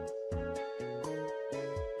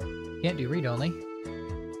 Can't do read-only.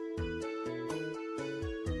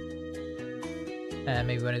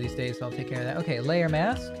 Maybe one of these days I'll take care of that. Okay, layer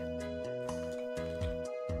mask.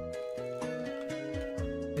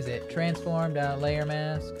 Is it transform.layer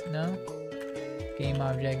mask? No? Game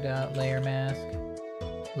object layer mask.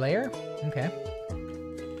 Layer? Okay.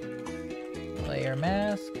 Layer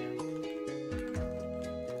mask.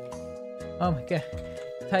 Oh my god.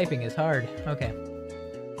 Typing is hard. Okay.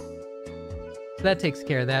 So that takes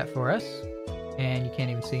care of that for us. And you can't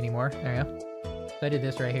even see anymore. There you go. So I did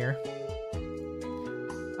this right here.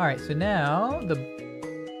 Alright, so now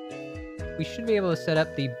we should be able to set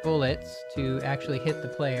up the bullets to actually hit the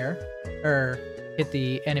player, or hit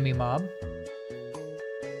the enemy mob.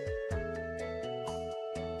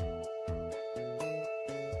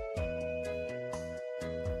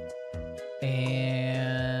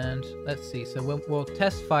 And let's see, so we'll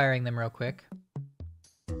test firing them real quick.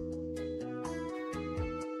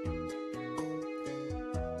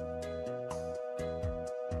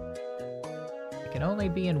 It can only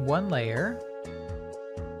be in one layer.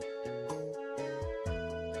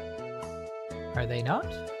 Are they not?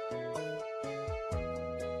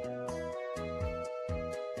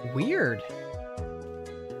 Weird.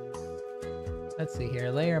 Let's see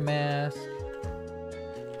here, layer mask.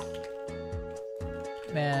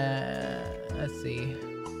 Let's see.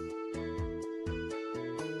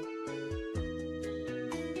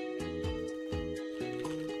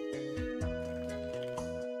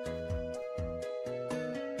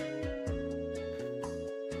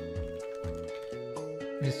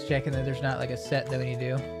 I'm just checking that there's not like a set that we need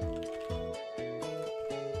to do.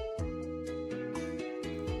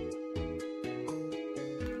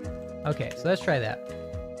 Okay, so let's try that.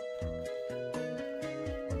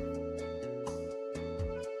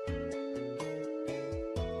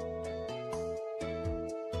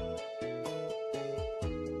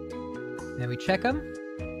 Then we check them,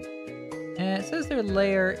 and it says their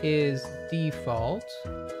layer is default.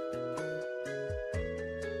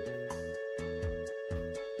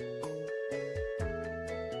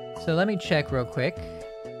 So let me check real quick.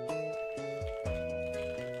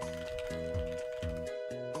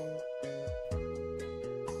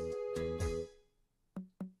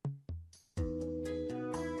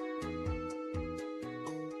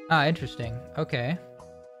 Ah, interesting. Okay.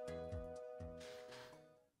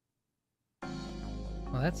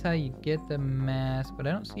 Well, that's how you get the mask, but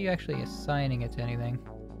I don't see you actually assigning it to anything.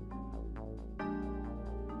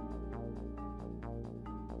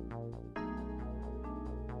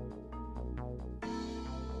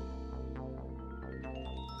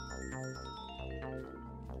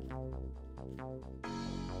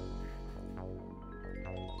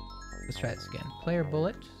 Let's try this again. Player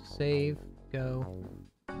bullet, save, go.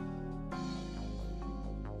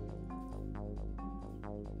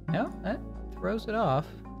 No, that throws it off.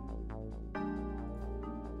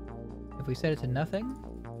 If we set it to nothing,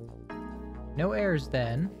 no errors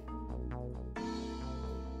then.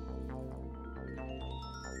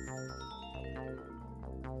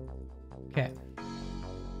 Okay.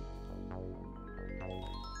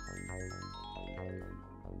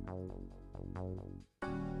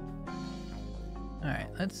 Alright,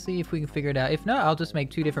 let's see if we can figure it out. If not, I'll just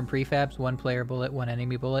make 2 different prefabs, 1 player bullet, 1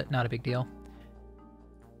 enemy bullet. Not a big deal.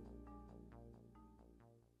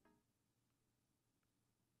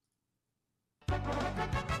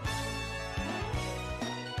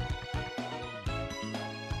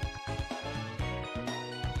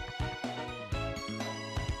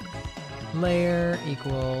 Layer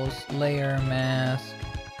equals layer mask.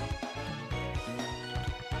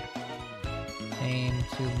 Aim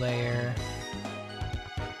to layer.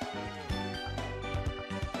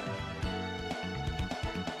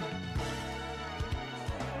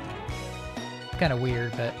 Kind of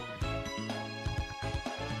weird, but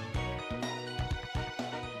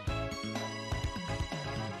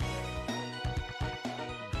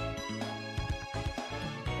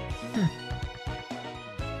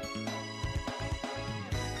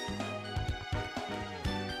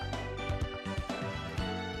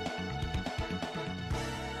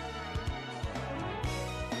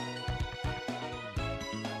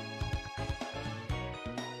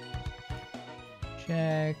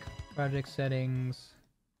check project settings.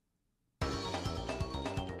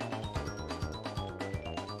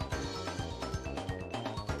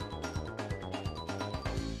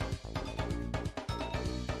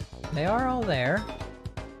 They are all there.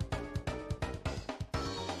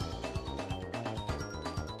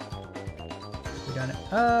 We don't.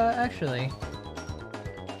 Actually,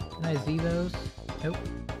 can I Z those? Nope.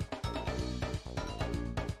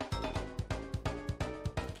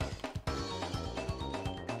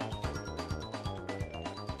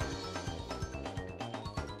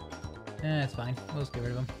 It's fine. We'll just get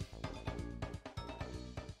rid of them.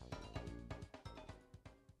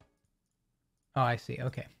 Oh, I see.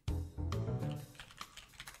 Okay.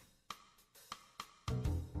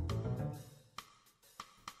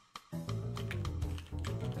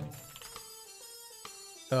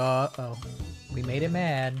 Uh-oh. We made it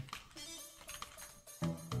mad.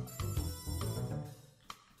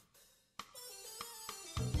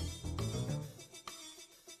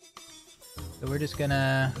 So we're just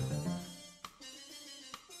gonna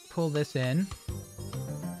pull this in.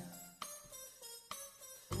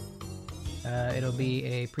 It'll be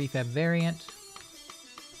a prefab variant.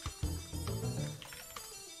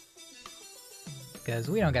 Because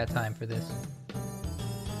we don't got time for this.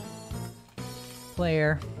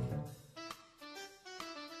 Player.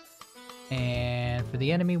 And for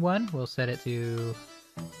the enemy one, we'll set it to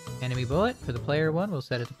enemy bullet. For the player one, we'll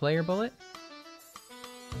set it to player bullet.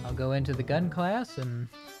 I'll go into the gun class and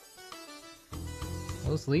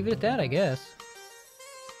we'll just leave it at that, I guess.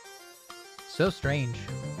 So strange.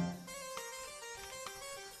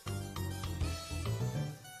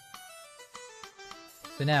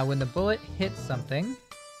 So now, when the bullet hits something,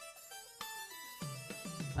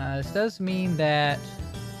 this does mean that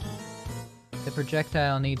the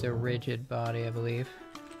projectile needs a rigid body, I believe.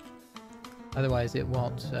 Otherwise, it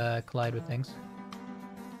won't collide with things.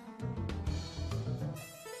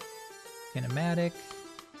 Kinematic.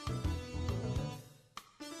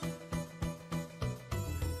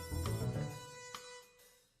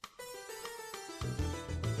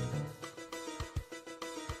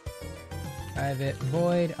 Private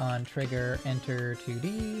void on trigger enter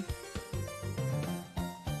 2D.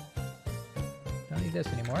 Don't need this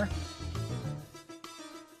anymore.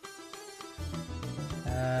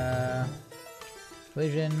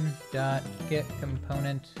 Collision dot get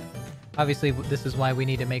component. Obviously, this is why we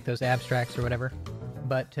need to make those abstracts or whatever.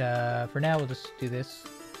 But for now, we'll just do this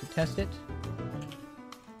to test it.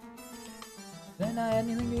 Did I not add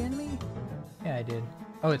anything to the enemy? Yeah, I did.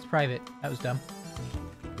 Oh, it's private. That was dumb.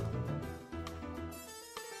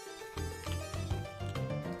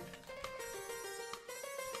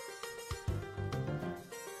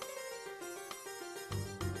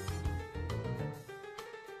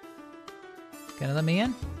 Gonna let me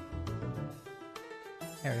in?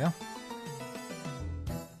 There we go.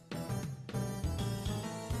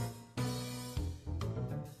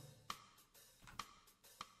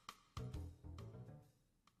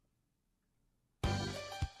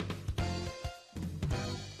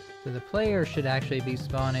 So the player should actually be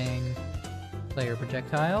spawning player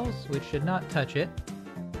projectiles, which should not touch it.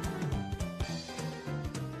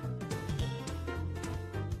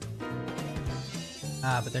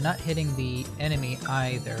 Ah, but they're not hitting the enemy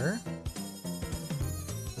either.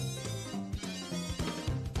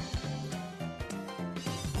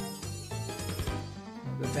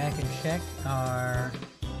 We'll go back and check our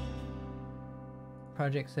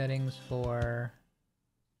project settings for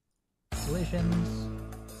collisions.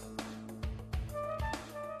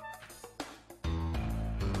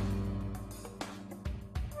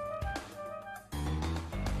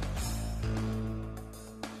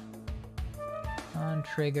 On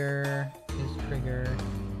trigger is trigger.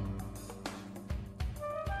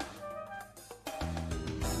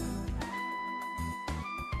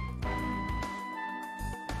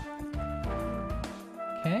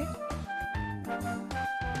 Okay.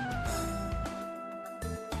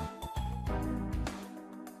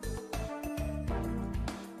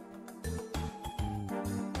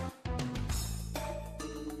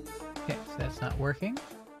 Okay, so that's not working.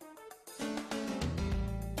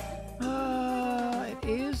 It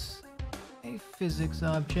is a physics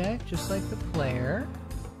object, just like the player.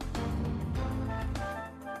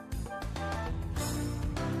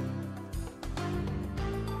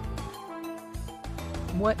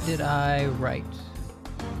 What did I write?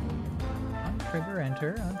 On trigger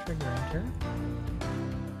enter, on trigger enter.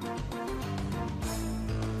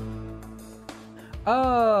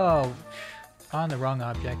 Oh! On the wrong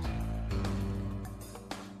object.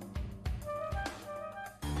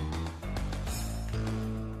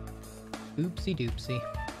 Oopsie doopsie.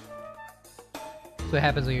 That's what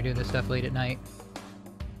happens when you're doing this stuff late at night.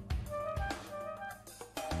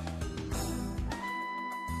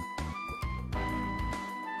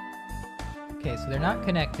 Okay, so they're not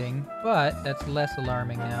connecting, but that's less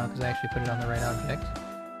alarming now because I actually put it on the right object.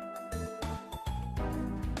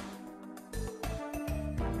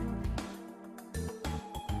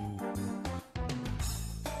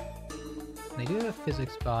 They do have a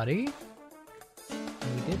physics body.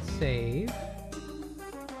 And we did save.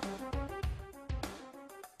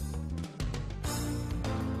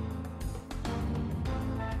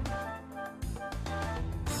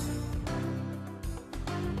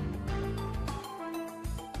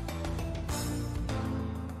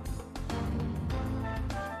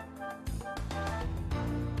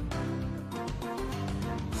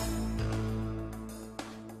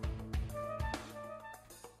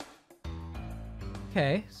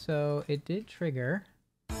 Okay, so it did trigger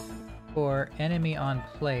for enemy on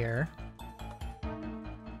player.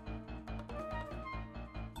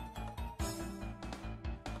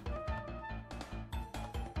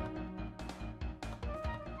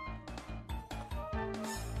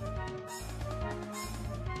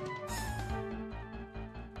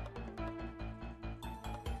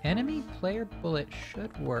 Enemy player bullet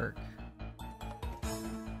should work.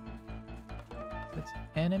 That's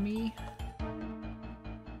enemy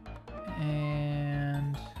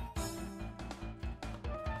and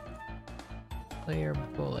player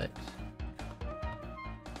bullet.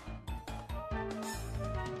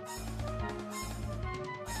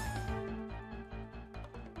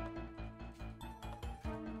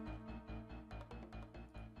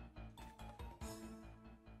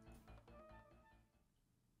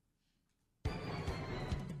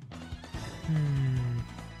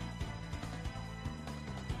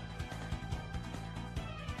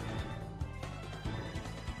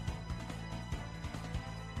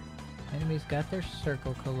 Enemies got their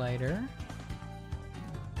circle collider.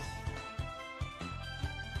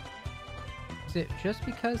 Is it just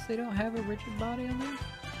because they don't have a rigid body on there?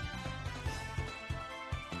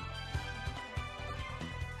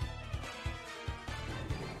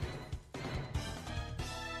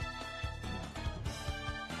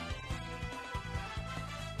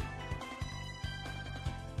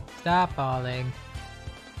 Stop falling.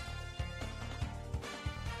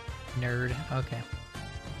 Nerd. Okay.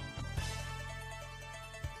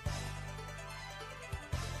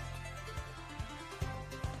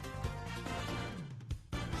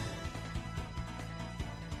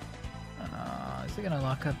 Is it gonna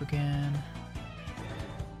lock up again?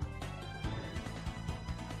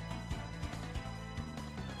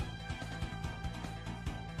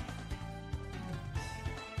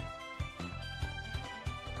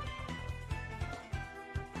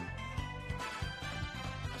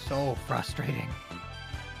 So frustrating.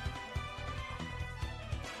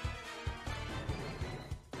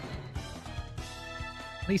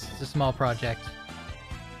 At least it's a small project.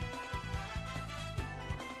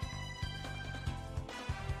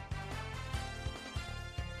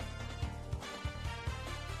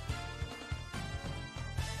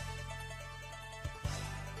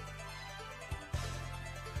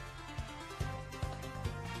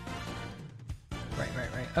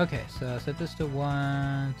 Right. Okay, so set this to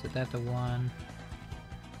 1, set that to 1.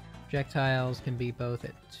 Projectiles can be both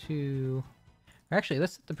at 2. Or actually,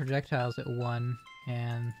 let's set the projectiles at 1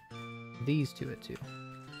 and these two at 2.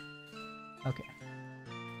 Okay.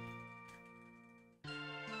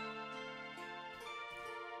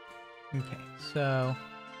 Okay, so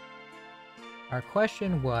our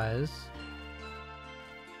question was,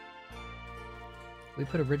 we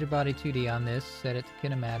put a rigid body 2D on this, set it to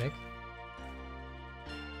kinematic.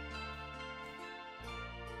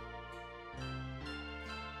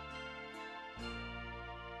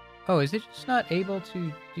 Oh, is it just not able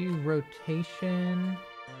to do rotation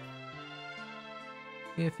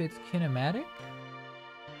if it's kinematic?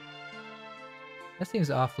 That seems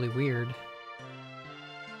awfully weird.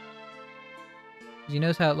 You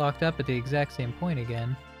notice how it locked up at the exact same point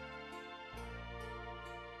again.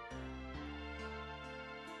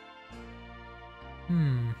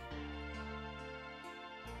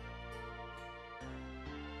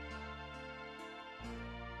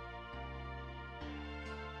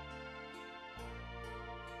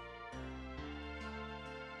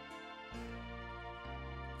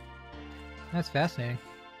 That's fascinating.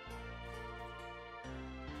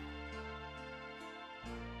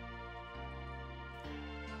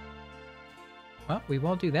 Well, we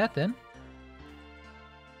won't do that then.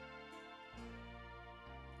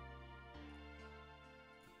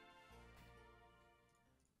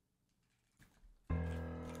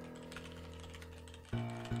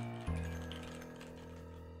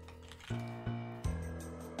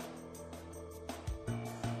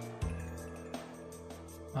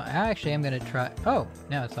 Well, I actually am going to try... Oh,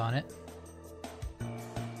 now it's on it.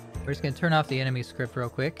 We're just going to turn off the enemy script real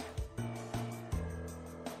quick.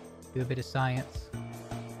 Do a bit of science.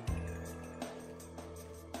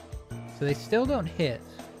 So they still don't hit.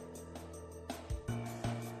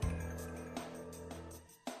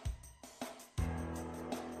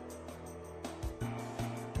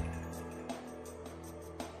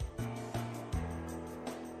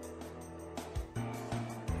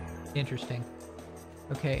 Interesting.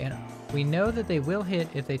 Okay, and we know that they will hit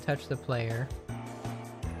if they touch the player.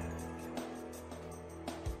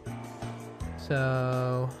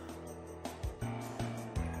 So...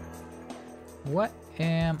 what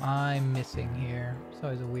am I missing here? It's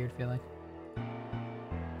always a weird feeling.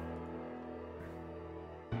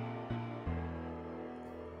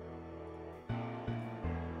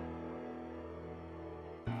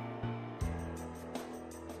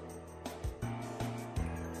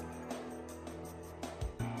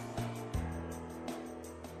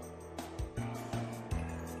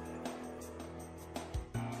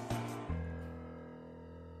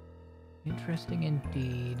 Interesting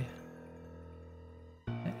indeed.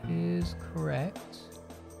 That is correct.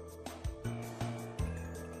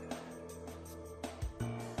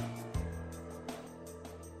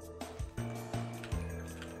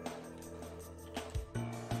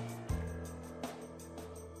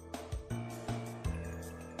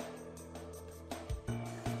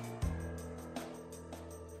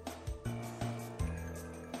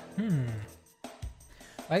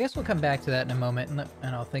 I guess we'll come back to that in a moment,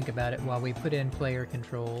 and I'll think about it while we put in player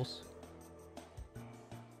controls.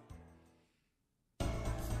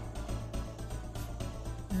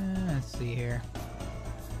 Let's see here.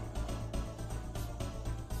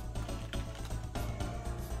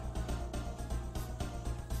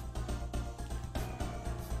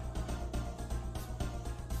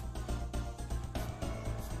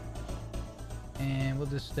 And we'll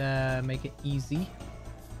just make it easy.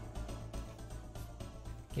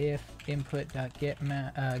 If input.get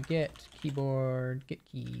get keyboard get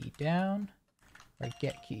key down, or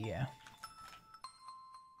get key, yeah.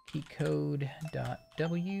 Keycode.w.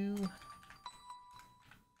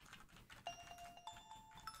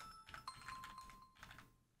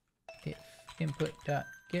 If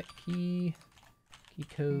input.get key,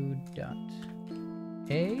 keycode.a.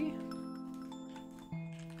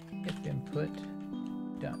 If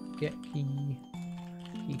input.get key,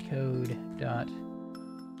 keycode.s.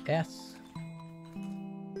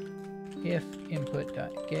 If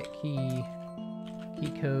input.get key,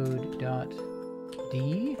 keycode.d.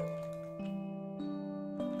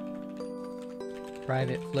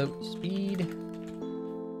 Private float speed.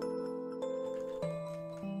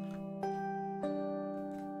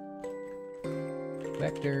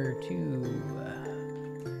 Vector 2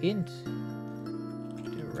 int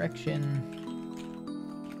direction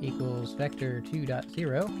equals vector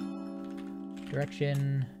 2.0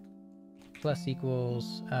 direction plus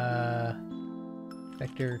equals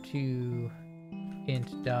vector 2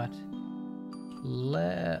 int dot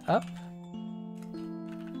up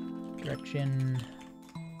direction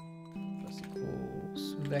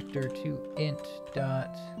vector to int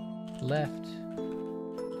dot left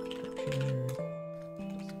direction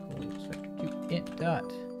equals vector to int dot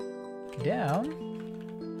down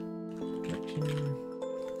direction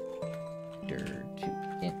vector to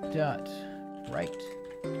int dot right.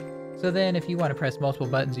 So then if you want to press multiple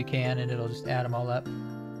buttons, you can, and it'll just add them all up.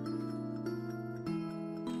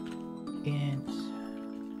 Int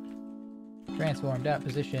transform dot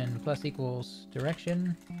position plus equals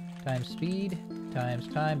direction times speed times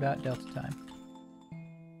time dot delta time.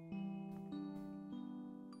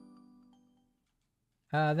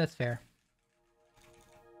 That's fair.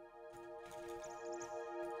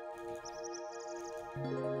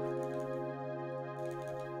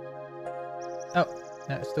 Oh,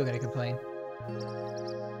 no, it's still gonna complain.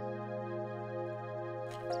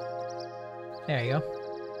 There you go.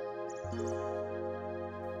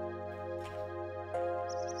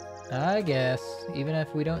 I guess, even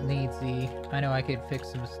if we don't need Z, I know I could fix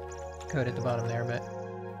some code at the bottom there, but...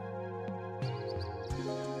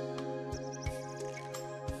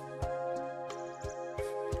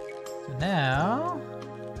 So now...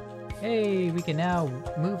 Hey, we can now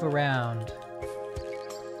move around.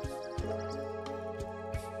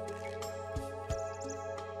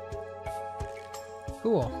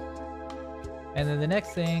 Cool. And then the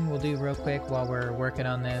next thing we'll do real quick while we're working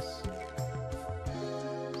on this.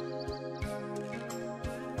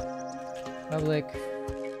 Public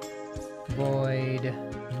void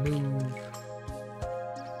move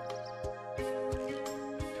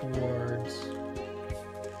towards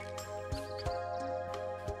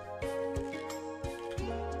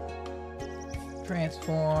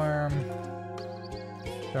transform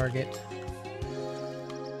target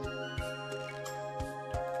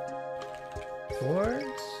towards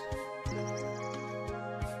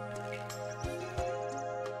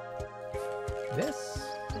this.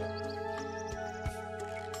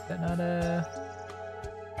 Is that not a...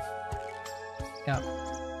 Yeah.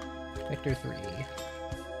 Vector 3.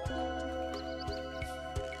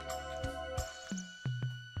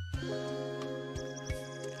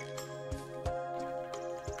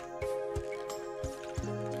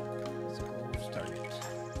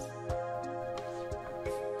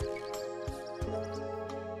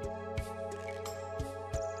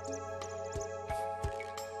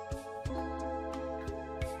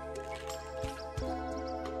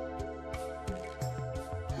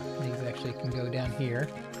 Can go down here.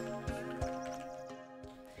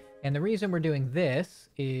 And the reason we're doing this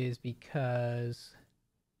is because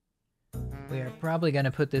we are probably going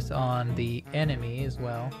to put this on the enemy as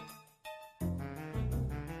well.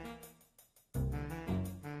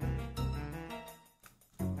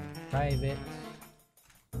 Private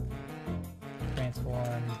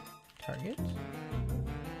transform target.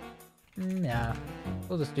 Nah,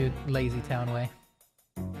 we'll just do lazy town way.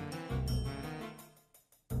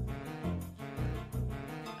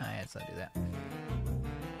 Let's not do that.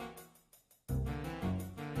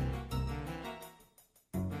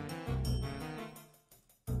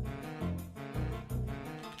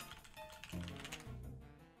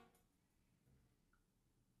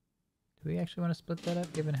 Do we actually want to split that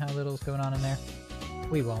up, given how little's going on in there?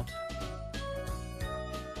 We won't.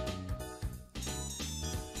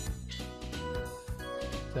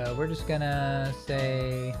 So we're just gonna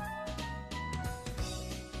say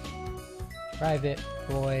private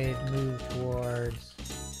void move towards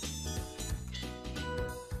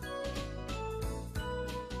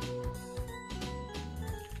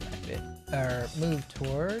private, or move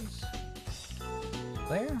towards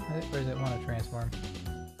player? Or does it want to transform?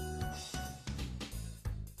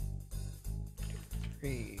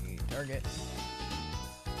 3 target.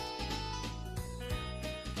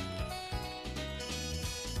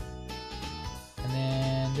 And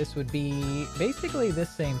then this would be basically this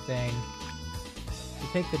same thing. You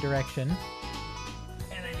take the direction,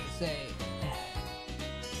 and then you say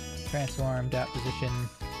transform dot position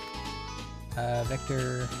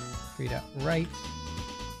vector 3 dot right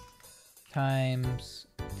times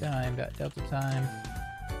time dot delta time.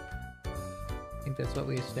 I think that's what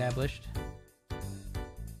we established.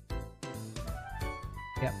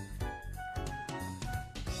 Yep.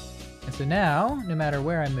 And so now, no matter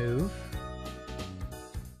where I move,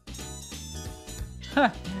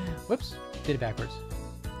 whoops, did it backwards.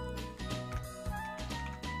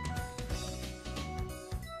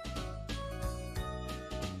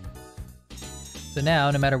 So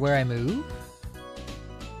now, no matter where I move...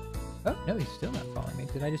 Oh, no, he's still not following me.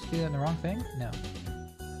 Did I just do that in the wrong thing? No.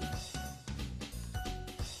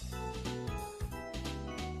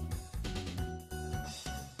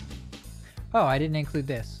 Oh, I didn't include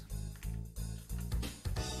this.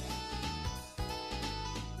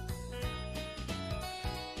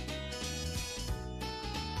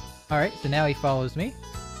 Alright, so now he follows me.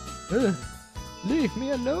 Ugh, leave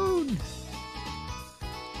me alone!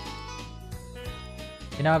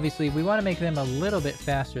 And obviously, we want to make them a little bit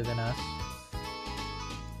faster than us.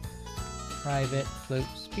 Private float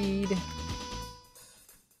speed.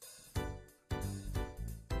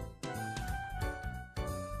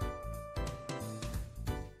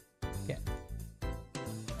 Okay.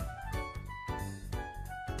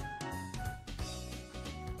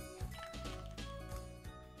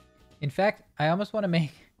 In fact, I almost want to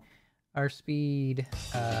make our speed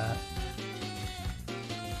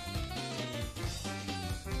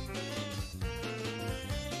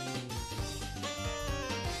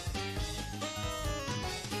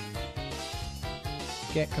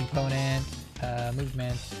get component,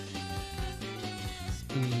 movement,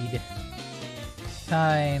 speed,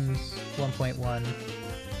 times 1.1.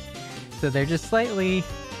 So they're just slightly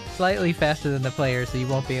faster than the player, so you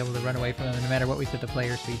won't be able to run away from them no matter what we set the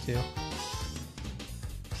player speed to.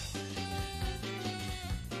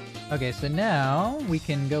 Okay, so now we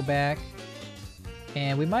can go back,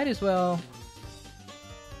 and we might as well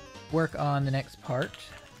work on the next part.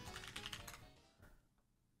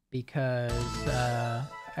 Because I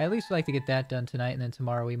at least like to get that done tonight, and then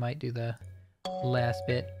tomorrow we might do the last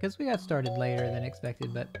bit. Because we got started later than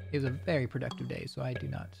expected, but it was a very productive day, so I do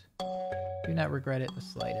not regret it the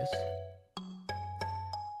slightest.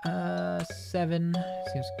 7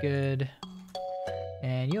 seems good.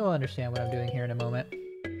 And you'll understand what I'm doing here in a moment.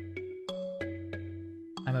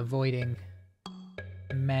 I'm avoiding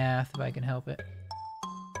math if I can help it.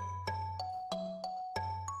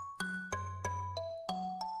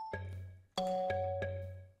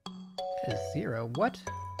 0. What?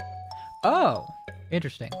 Oh!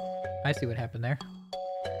 Interesting. I see what happened there.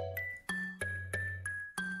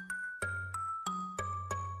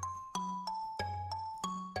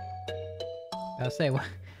 I'll say,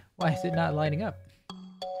 why is it not lining up?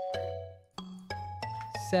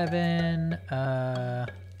 7,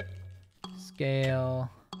 scale.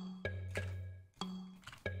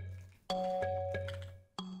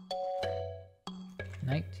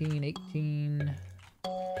 $19, $18,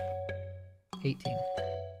 $18.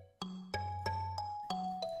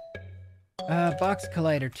 Box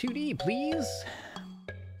collider 2D, please.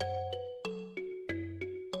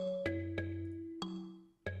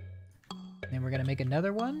 Then we're gonna make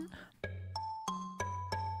another one.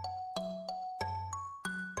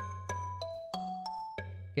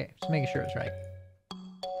 Okay, just making sure it's right.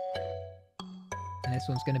 And this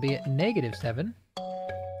one's gonna be at -7.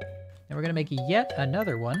 And we're gonna make yet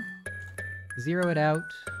another one. Zero it out.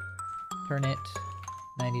 Turn it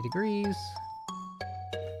 90 degrees.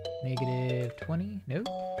 -20? Nope.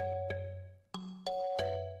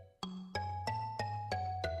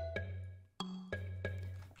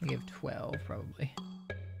 -12, probably.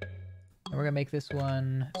 And we're gonna make this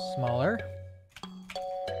one smaller.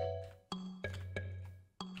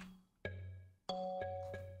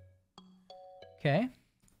 Okay.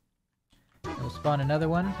 And we'll spawn another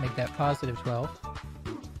one, make that +12.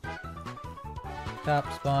 Top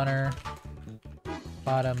spawner.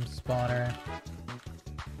 Bottom spawner.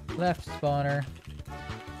 Left spawner.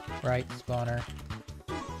 Right spawner.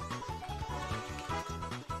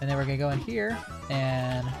 And then we're gonna go in here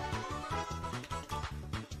and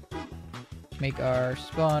make our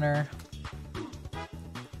spawner.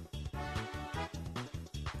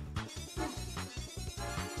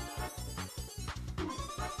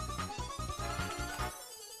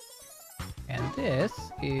 And this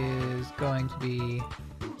is going to be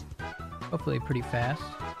hopefully pretty fast.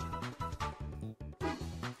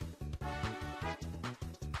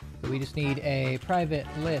 So we just need a private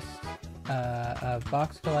list of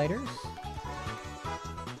box colliders.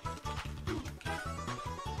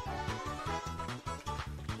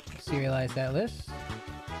 Serialize that list.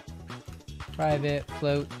 Private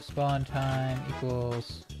float spawn time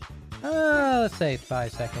equals, let's say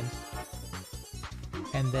 5 seconds.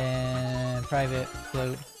 And then private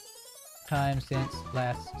float time since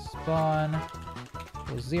last spawn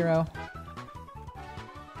equals 0.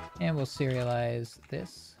 And we'll serialize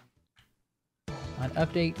this. On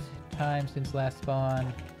update, time since last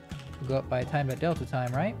spawn will go up by time.delta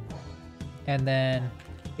time, right? And then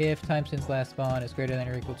if time since last spawn is greater than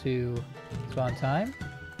or equal to spawn time,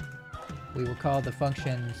 we will call the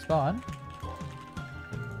function spawn.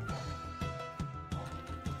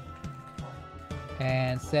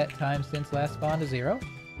 And set time since last spawn to 0.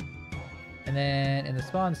 And then in the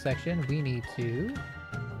spawn section, we need to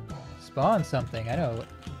spawn something. I know,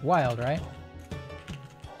 wild, right?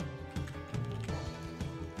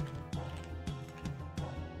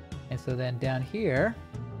 And so then down here,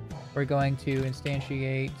 we're going to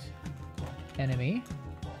instantiate enemy.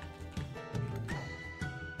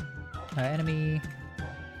 Enemy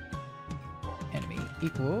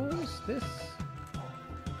equals this.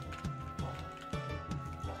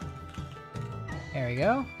 There we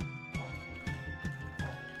go.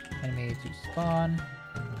 Enemy to spawn.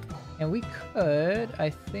 And we could, I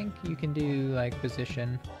think you can do like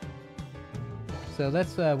position. So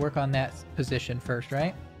let's work on that position first,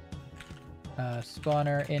 right?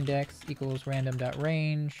 Spawner index equals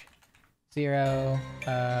random.range 0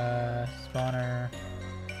 spawner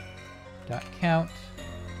dot count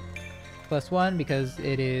 +1 because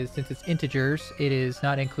it is, since it's integers, it is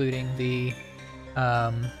not including the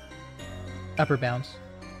upper bounds.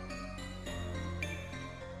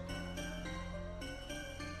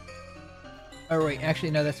 Oh wait,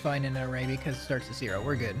 actually no, that's fine in an array because it starts at 0.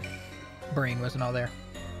 We're good. Brain wasn't all there.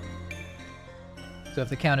 So if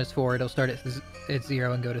the count is 4, it'll start at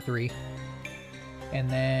 0 and go to 3. And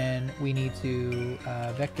then we need to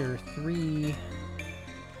vector 3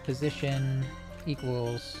 position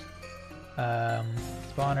equals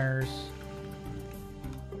spawner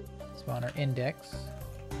index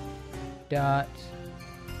dot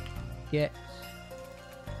get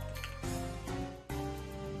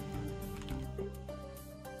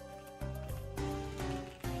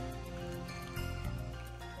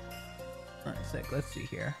one sec, let's see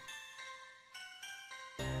here.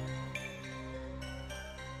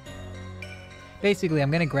 Basically, I'm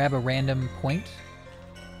gonna grab a random point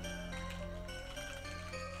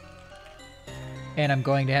and I'm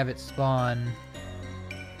going to have it spawn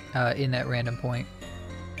in that random point.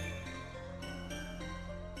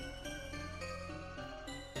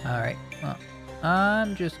 Alright, well,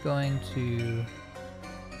 I'm just going to...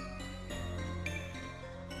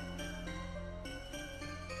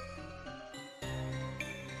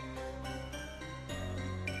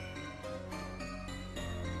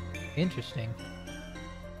 Interesting.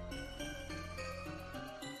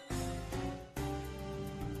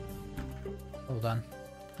 Hold on.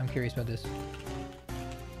 I'm curious about this.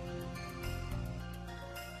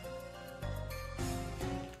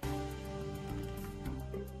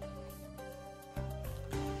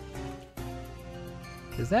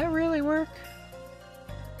 Does that really work?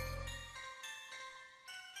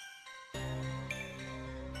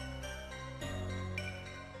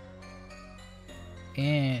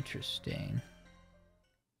 Interesting.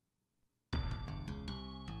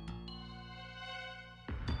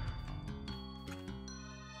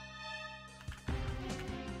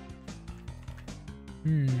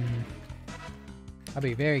 I'll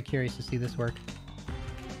be very curious to see this work.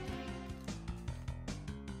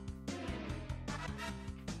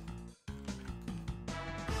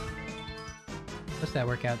 What's that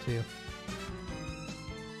work out to?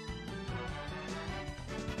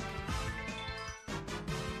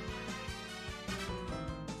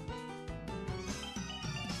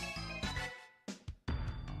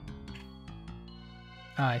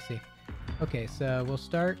 Ah, I see. Okay, so we'll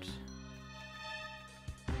start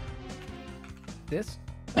this.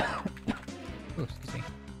 Oh, excuse me.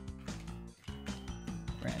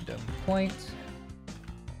 Random point.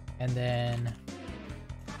 And then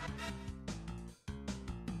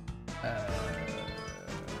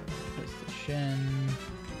position.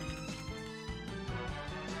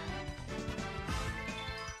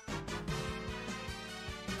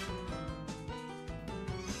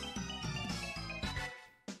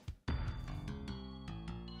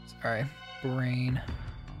 Sorry, brain.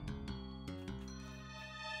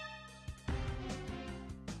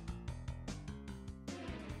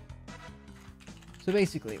 So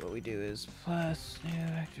basically what we do is plus new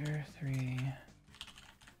vector 3.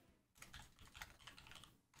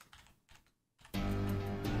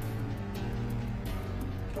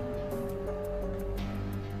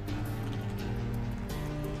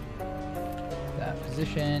 That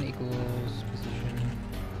position equals position.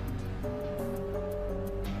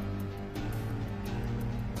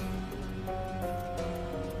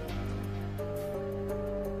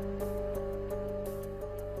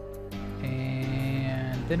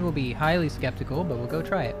 Then we'll be highly skeptical, but we'll go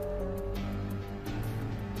try it.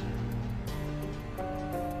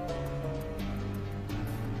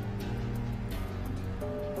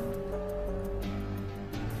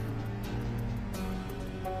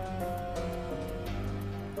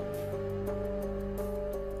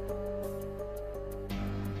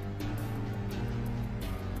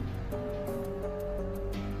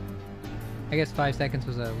 I guess 5 seconds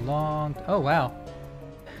was a long... Oh, wow.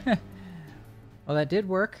 Well, that did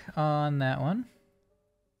work on that one.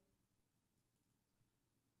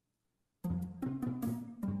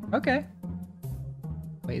 Okay.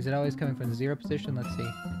 Wait, is it always coming from the 0 position? Let's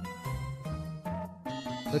see.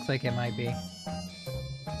 Looks like it might be.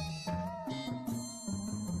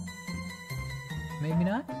 Maybe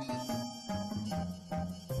not?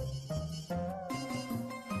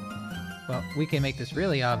 Well, we can make this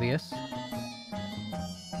really obvious.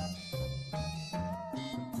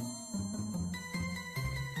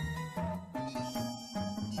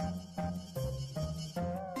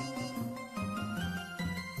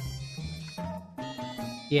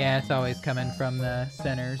 Yeah, it's always coming from the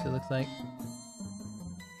centers, it looks like.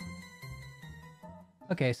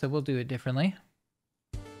 Okay, so we'll do it differently.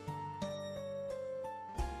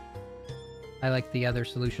 I like the other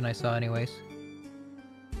solution I saw anyways.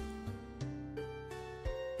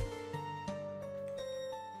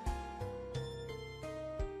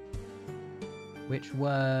 Which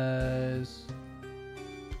was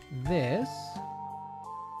this.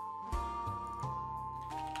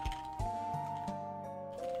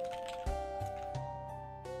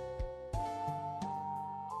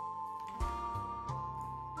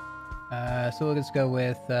 So we'll just go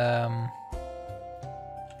with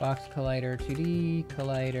box collider 2D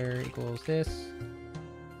collider equals this.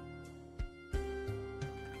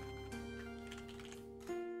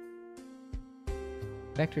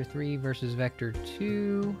 Vector 3 versus vector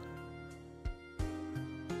 2.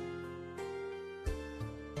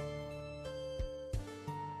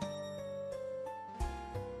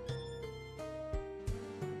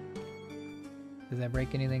 Does that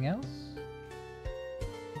break anything else?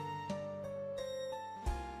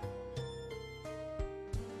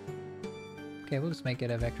 Okay, we'll just make it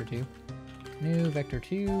a vector 2. New vector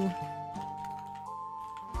 2.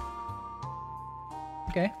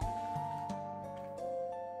 Okay.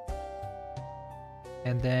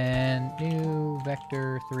 And then new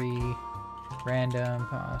vector 3 random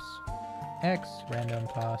pos x, random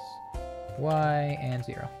pos y, and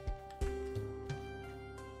 0.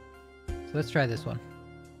 So let's try this one.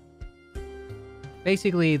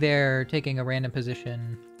 Basically, they're taking a random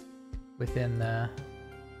position within the...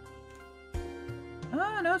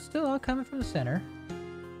 Oh, no, it's still all coming from the center.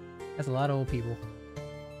 That's a lot of old people.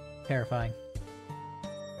 Terrifying.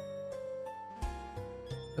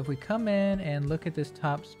 So if we come in and look at this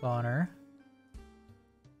top spawner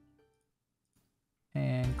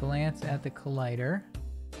and glance at the collider.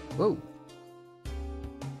 Whoa!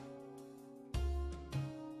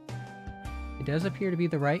 It does appear to be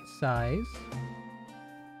the right size.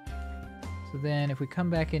 So then if we come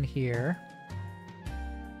back in here,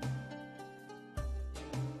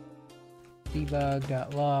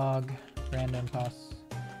 debug.log random pos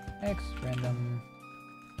x, random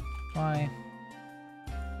y.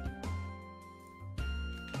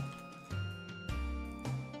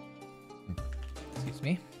 Excuse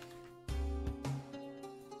me.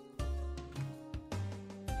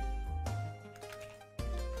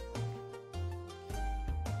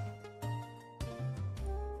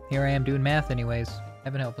 Here I am doing math anyways.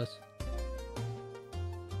 Heaven help us.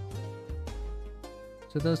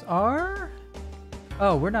 So those are...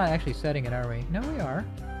 Oh, we're not actually setting it, are we? No, we are.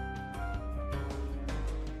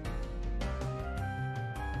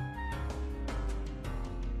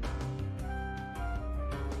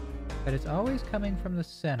 But it's always coming from the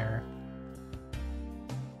center.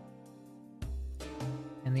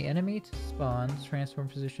 And the enemy to spawn's transform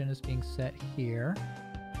position is being set here.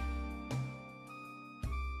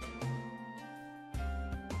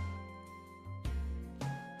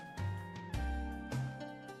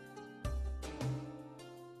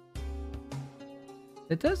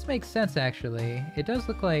 It does make sense, actually. It does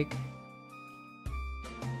look like...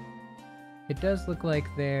 It does look like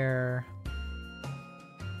they're...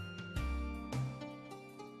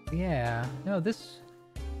 Yeah. No, this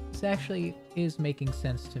actually is making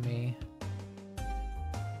sense to me.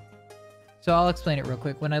 So I'll explain it real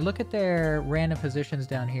quick. When I look at their random positions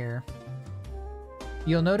down here,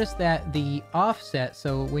 you'll notice that the offset,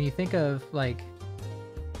 so when you think of, like,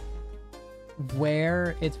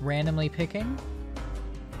 where it's randomly picking,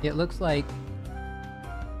 it looks like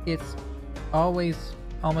it's always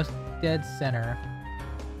almost dead center.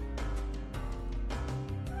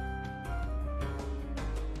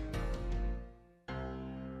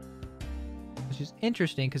 Which is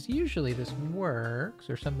interesting, because usually this works,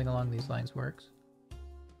 or something along these lines works.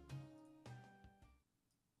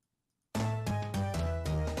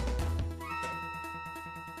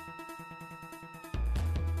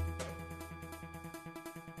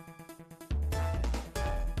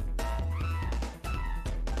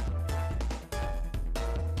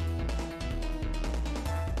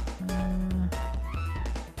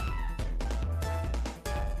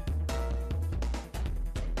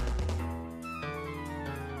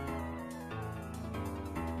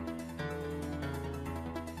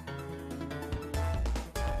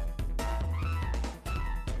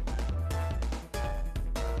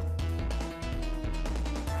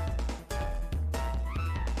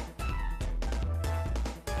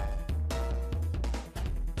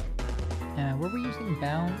 Were we using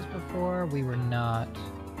bounds before? We were not.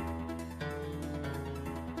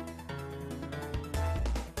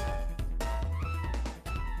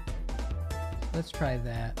 Let's try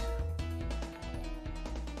that.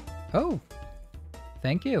 Oh!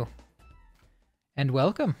 Thank you. And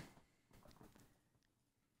welcome.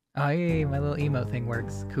 Oh, yay, my little emote thing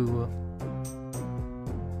works. Cool.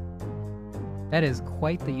 That is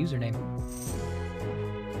quite the username.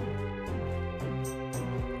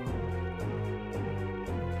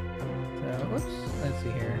 So, whoops. Let's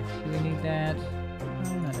see here. Do we need that?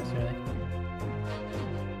 Oh, not necessarily.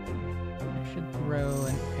 I should throw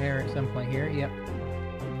an air at some point here. Yep.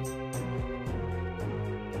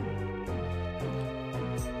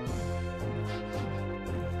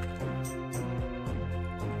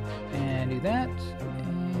 And do that.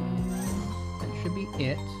 And that should be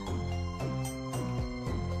it.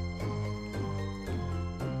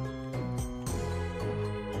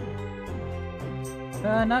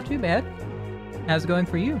 Not too bad. How's it going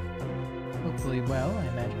for you? Hopefully well, I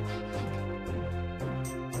imagine.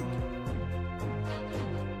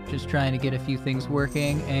 Just trying to get a few things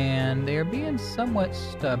working, and they're being somewhat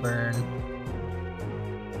stubborn.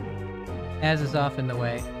 As is often the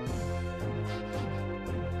way.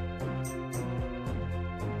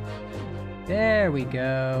 There we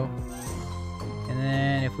go. And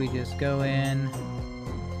then if we just go in...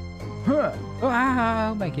 Huh!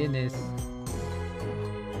 Oh my goodness.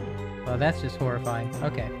 Well, that's just horrifying.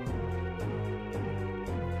 Okay.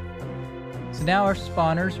 So now our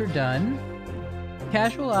spawners are done.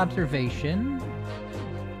 Casual observation.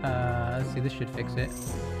 Let's see, this should fix it.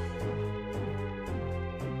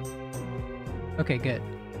 Okay, good.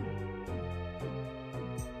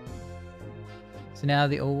 So now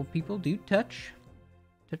the old people do touch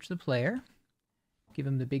the player. Give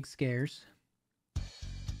them the big scares.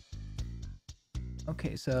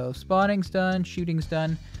 Okay, so spawning's done, shooting's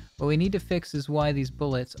done. What we need to fix is why these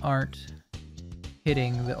bullets aren't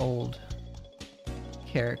hitting the old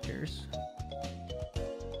characters.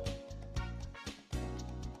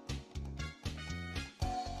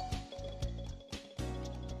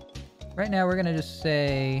 Right now we're gonna just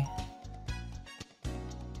say...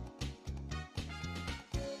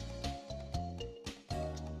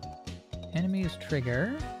 enemy is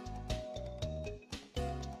trigger.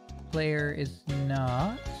 Player is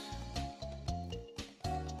not.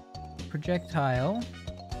 Projectile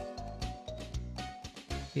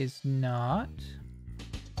is not.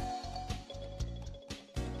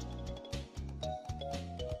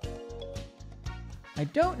 I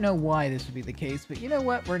don't know why this would be the case, but you know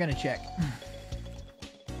what? We're gonna check.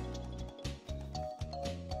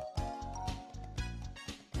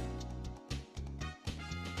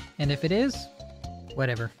 And if it is,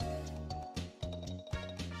 whatever.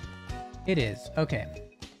 It is. Okay.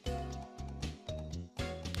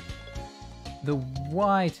 The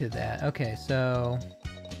Y to that. Okay, so...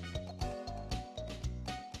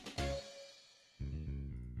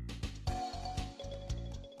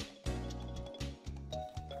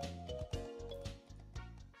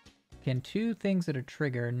 can two things that are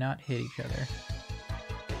trigger not hit each other?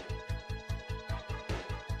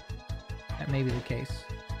 That may be the case.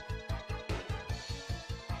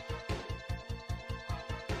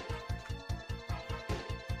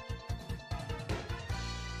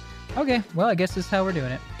 Okay, well, I guess this is how we're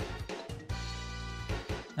doing it.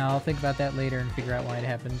 I'll think about that later and figure out why it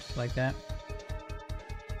happened like that.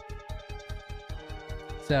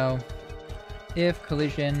 So, if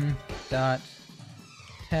collision dot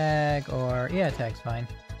tag, or yeah, tag's fine.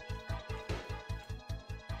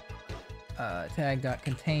 Tag dot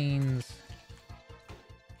contains.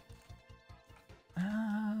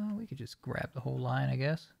 We could just grab the whole line, I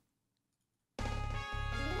guess.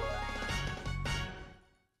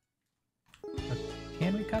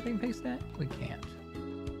 Can we copy and paste that? We can't.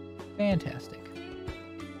 Fantastic.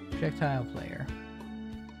 Projectile player.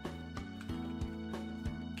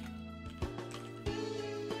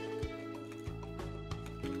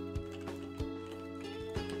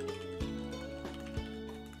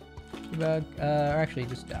 Debug, or actually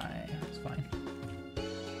just die. It's fine.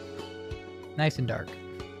 Nice and dark.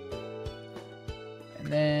 And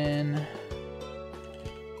then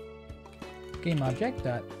game object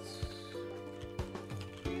dot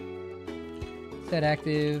set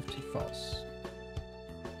active to false.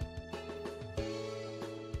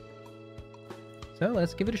 So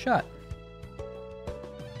let's give it a shot.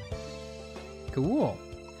 Cool.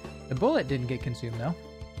 The bullet didn't get consumed though.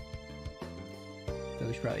 So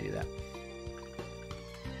we should probably do that.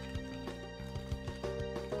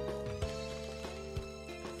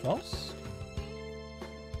 False.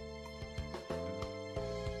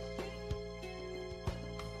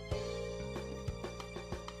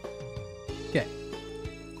 Okay.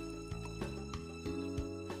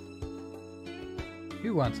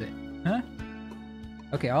 Who wants it? Huh?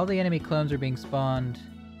 Okay, all the enemy clones are being spawned,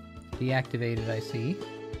 deactivated, I see.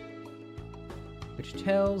 Which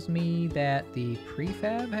tells me that the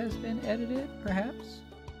prefab has been edited, perhaps?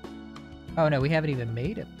 Oh no, we haven't even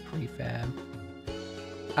made a prefab.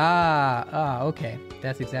 Okay.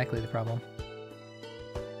 That's exactly the problem.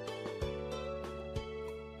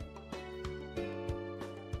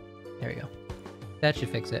 There we go. That should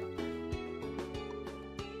fix it.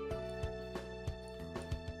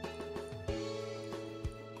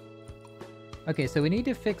 Okay, so we need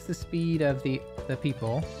to fix the speed of the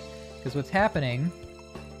people, because what's happening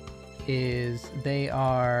is they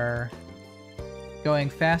are going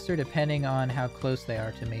faster depending on how close they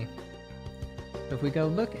are to me. So if we go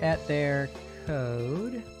look at their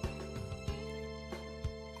code,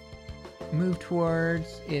 move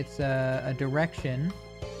towards its a direction.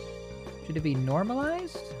 Should it be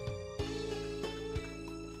normalized?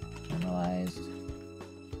 Normalized.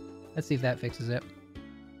 Let's see if that fixes it.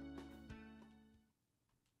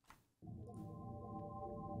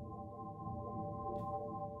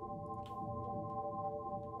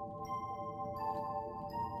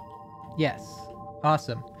 Yes.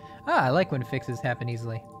 Awesome. I like when fixes happen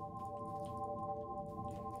easily.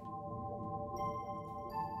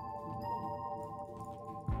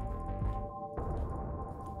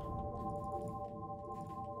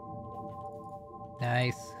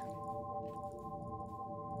 Nice.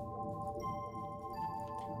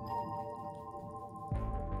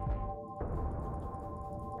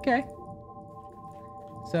 Okay.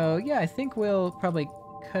 So yeah, I think we'll probably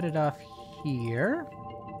cut it off here.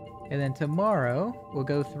 And then tomorrow, we'll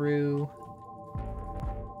go through...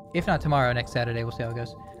 If not tomorrow, next Saturday, we'll see how it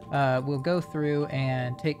goes. We'll go through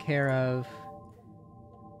and take care of...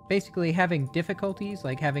 basically having difficulties,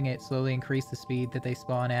 like having it slowly increase the speed that they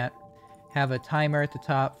spawn at. Have a timer at the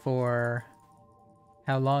top for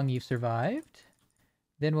how long you've survived.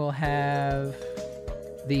 Then we'll have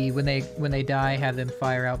the... When they die, have them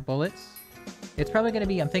fire out bullets. It's probably going to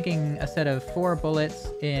be, I'm thinking, a set of 4 bullets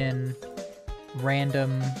in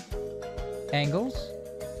random... angles,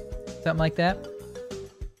 something like that.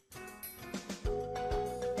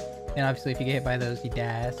 And obviously if you get hit by those, you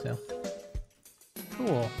die, so...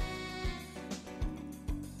 Cool.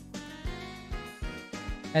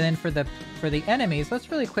 And then for the enemies,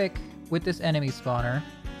 let's really quick, with this enemy spawner,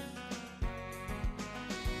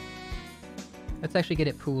 let's actually get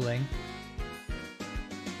it pooling.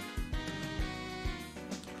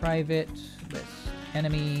 Private list.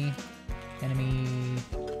 Enemy...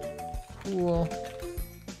 Pool.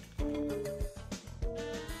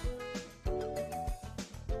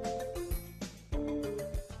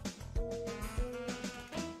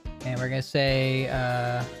 And we're gonna say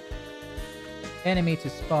enemy to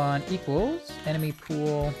spawn equals enemy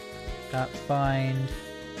pool dot find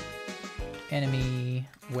enemy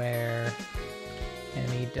where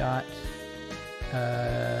enemy dot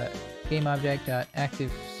game object dot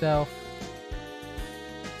active self.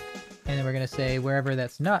 And then we're going to say wherever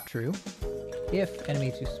that's not true, if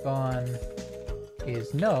enemy to spawn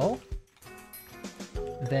is null,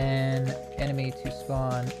 then enemy to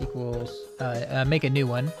spawn equals, make a new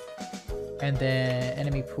one, and then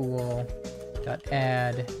enemy pool dot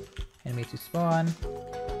add enemy to spawn,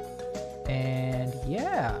 and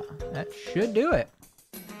yeah, that should do it.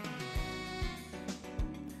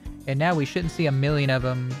 And now we shouldn't see a million of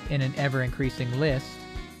them in an ever-increasing list.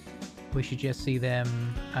 We should just see them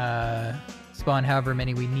spawn however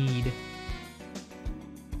many we need.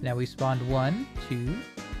 Now we spawned 1, 2,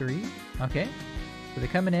 3. Okay. So they're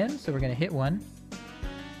coming in, so we're going to hit one.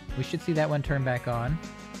 We should see that one turn back on.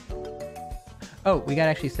 Oh, we got to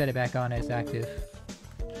actually set it back on as active.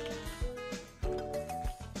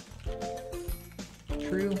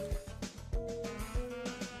 True.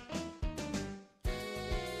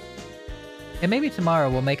 And maybe tomorrow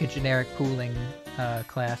we'll make a generic pooling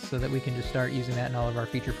class so that we can just start using that in all of our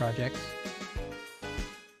future projects.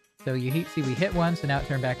 So you see we hit one, so now it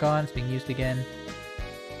turned back on, it's being used again.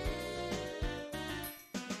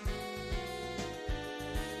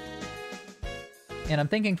 And I'm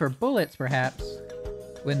thinking for bullets, perhaps,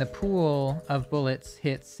 when the pool of bullets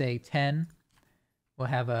hits, say, 10, we'll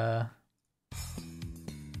have a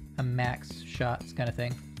max shots kind of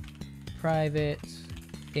thing. Private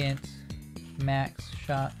int max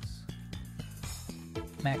shots.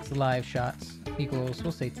 Max live shots equals,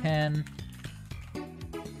 we'll say 10.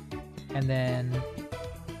 And then...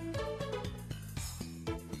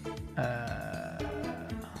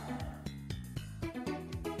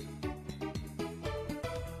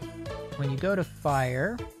 when you go to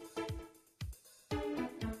fire,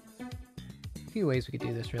 few ways we could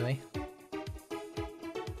do this, really.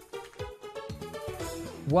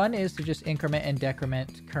 One is to just increment and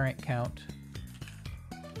decrement current count.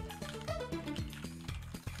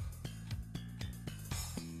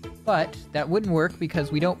 But that wouldn't work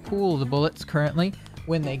because we don't pool the bullets currently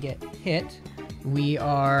when they get hit. We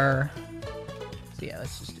are... So yeah,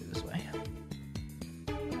 let's just do it this way.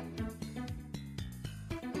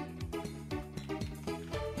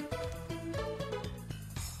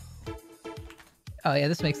 Oh yeah,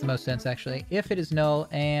 this makes the most sense actually. If it is null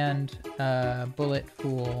and bullet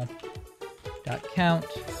pool dot count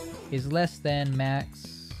is less than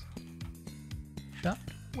max shot.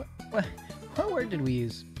 What word did we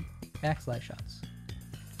use? Max life shots.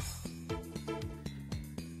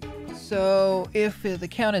 So if the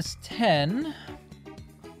count is 10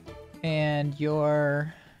 and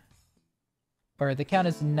the count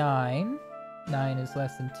is 9 is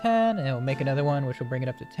less than 10, and it will make another one which will bring it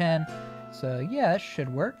up to 10. So yeah, it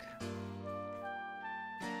should work.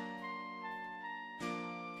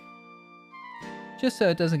 Just so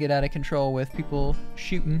it doesn't get out of control with people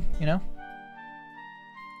shooting, you know?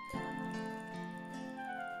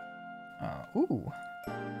 Ooh.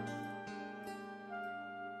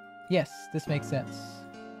 Yes, this makes sense.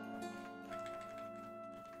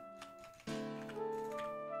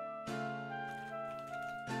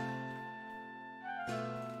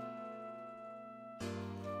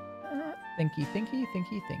 Thinky.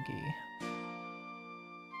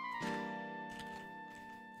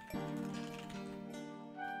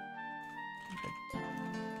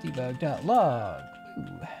 Debug.log.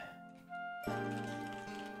 Ooh.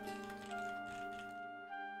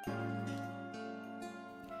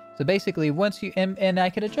 So basically, once you... And I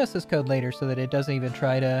could adjust this code later so that it doesn't even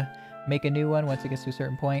try to make a new one once it gets to a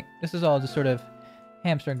certain point. This is all just sort of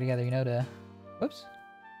hamstrung together, you know, to... Whoops.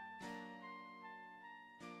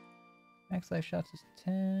 Max life shots is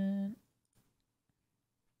 10.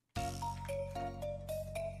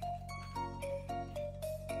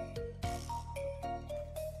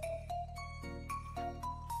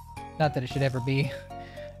 Not that it should ever be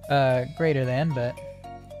greater than, but...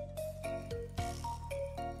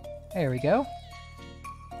 There we go.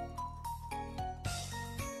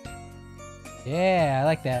 Yeah, I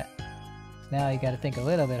like that. Now you gotta think a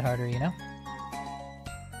little bit harder, you know?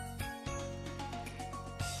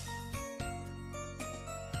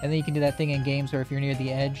 And then you can do that thing in games where if you're near the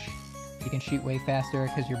edge, you can shoot way faster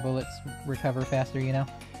because your bullets recover faster, you know?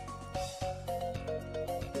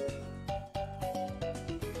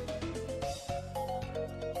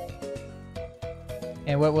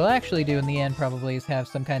 And what we'll actually do in the end probably is have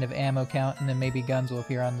some kind of ammo count, and then maybe guns will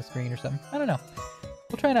appear on the screen or something. I don't know.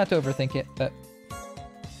 We'll try not to overthink it, but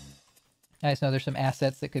I just know there's some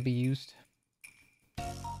assets that could be used.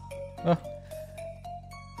 Oh.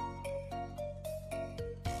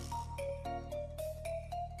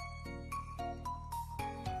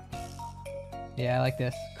 Yeah, I like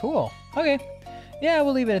this. Cool. Okay. Yeah,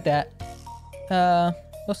 we'll leave it at that.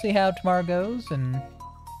 We'll see how tomorrow goes, and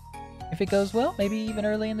if it goes well, maybe even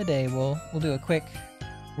early in the day, we'll do a quick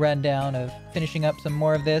rundown of finishing up some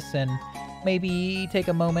more of this, and maybe take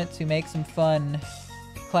a moment to make some fun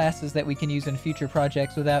classes that we can use in future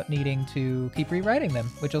projects without needing to keep rewriting them,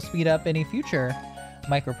 which will speed up any future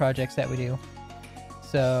micro projects that we do.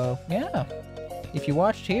 So, yeah. If you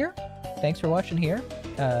watched here, thanks for watching here.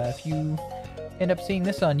 If you end up seeing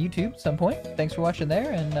this on YouTube at some point, thanks for watching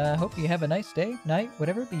there, and hope you have a nice day, night,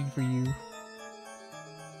 whatever it be for you.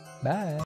 Bye.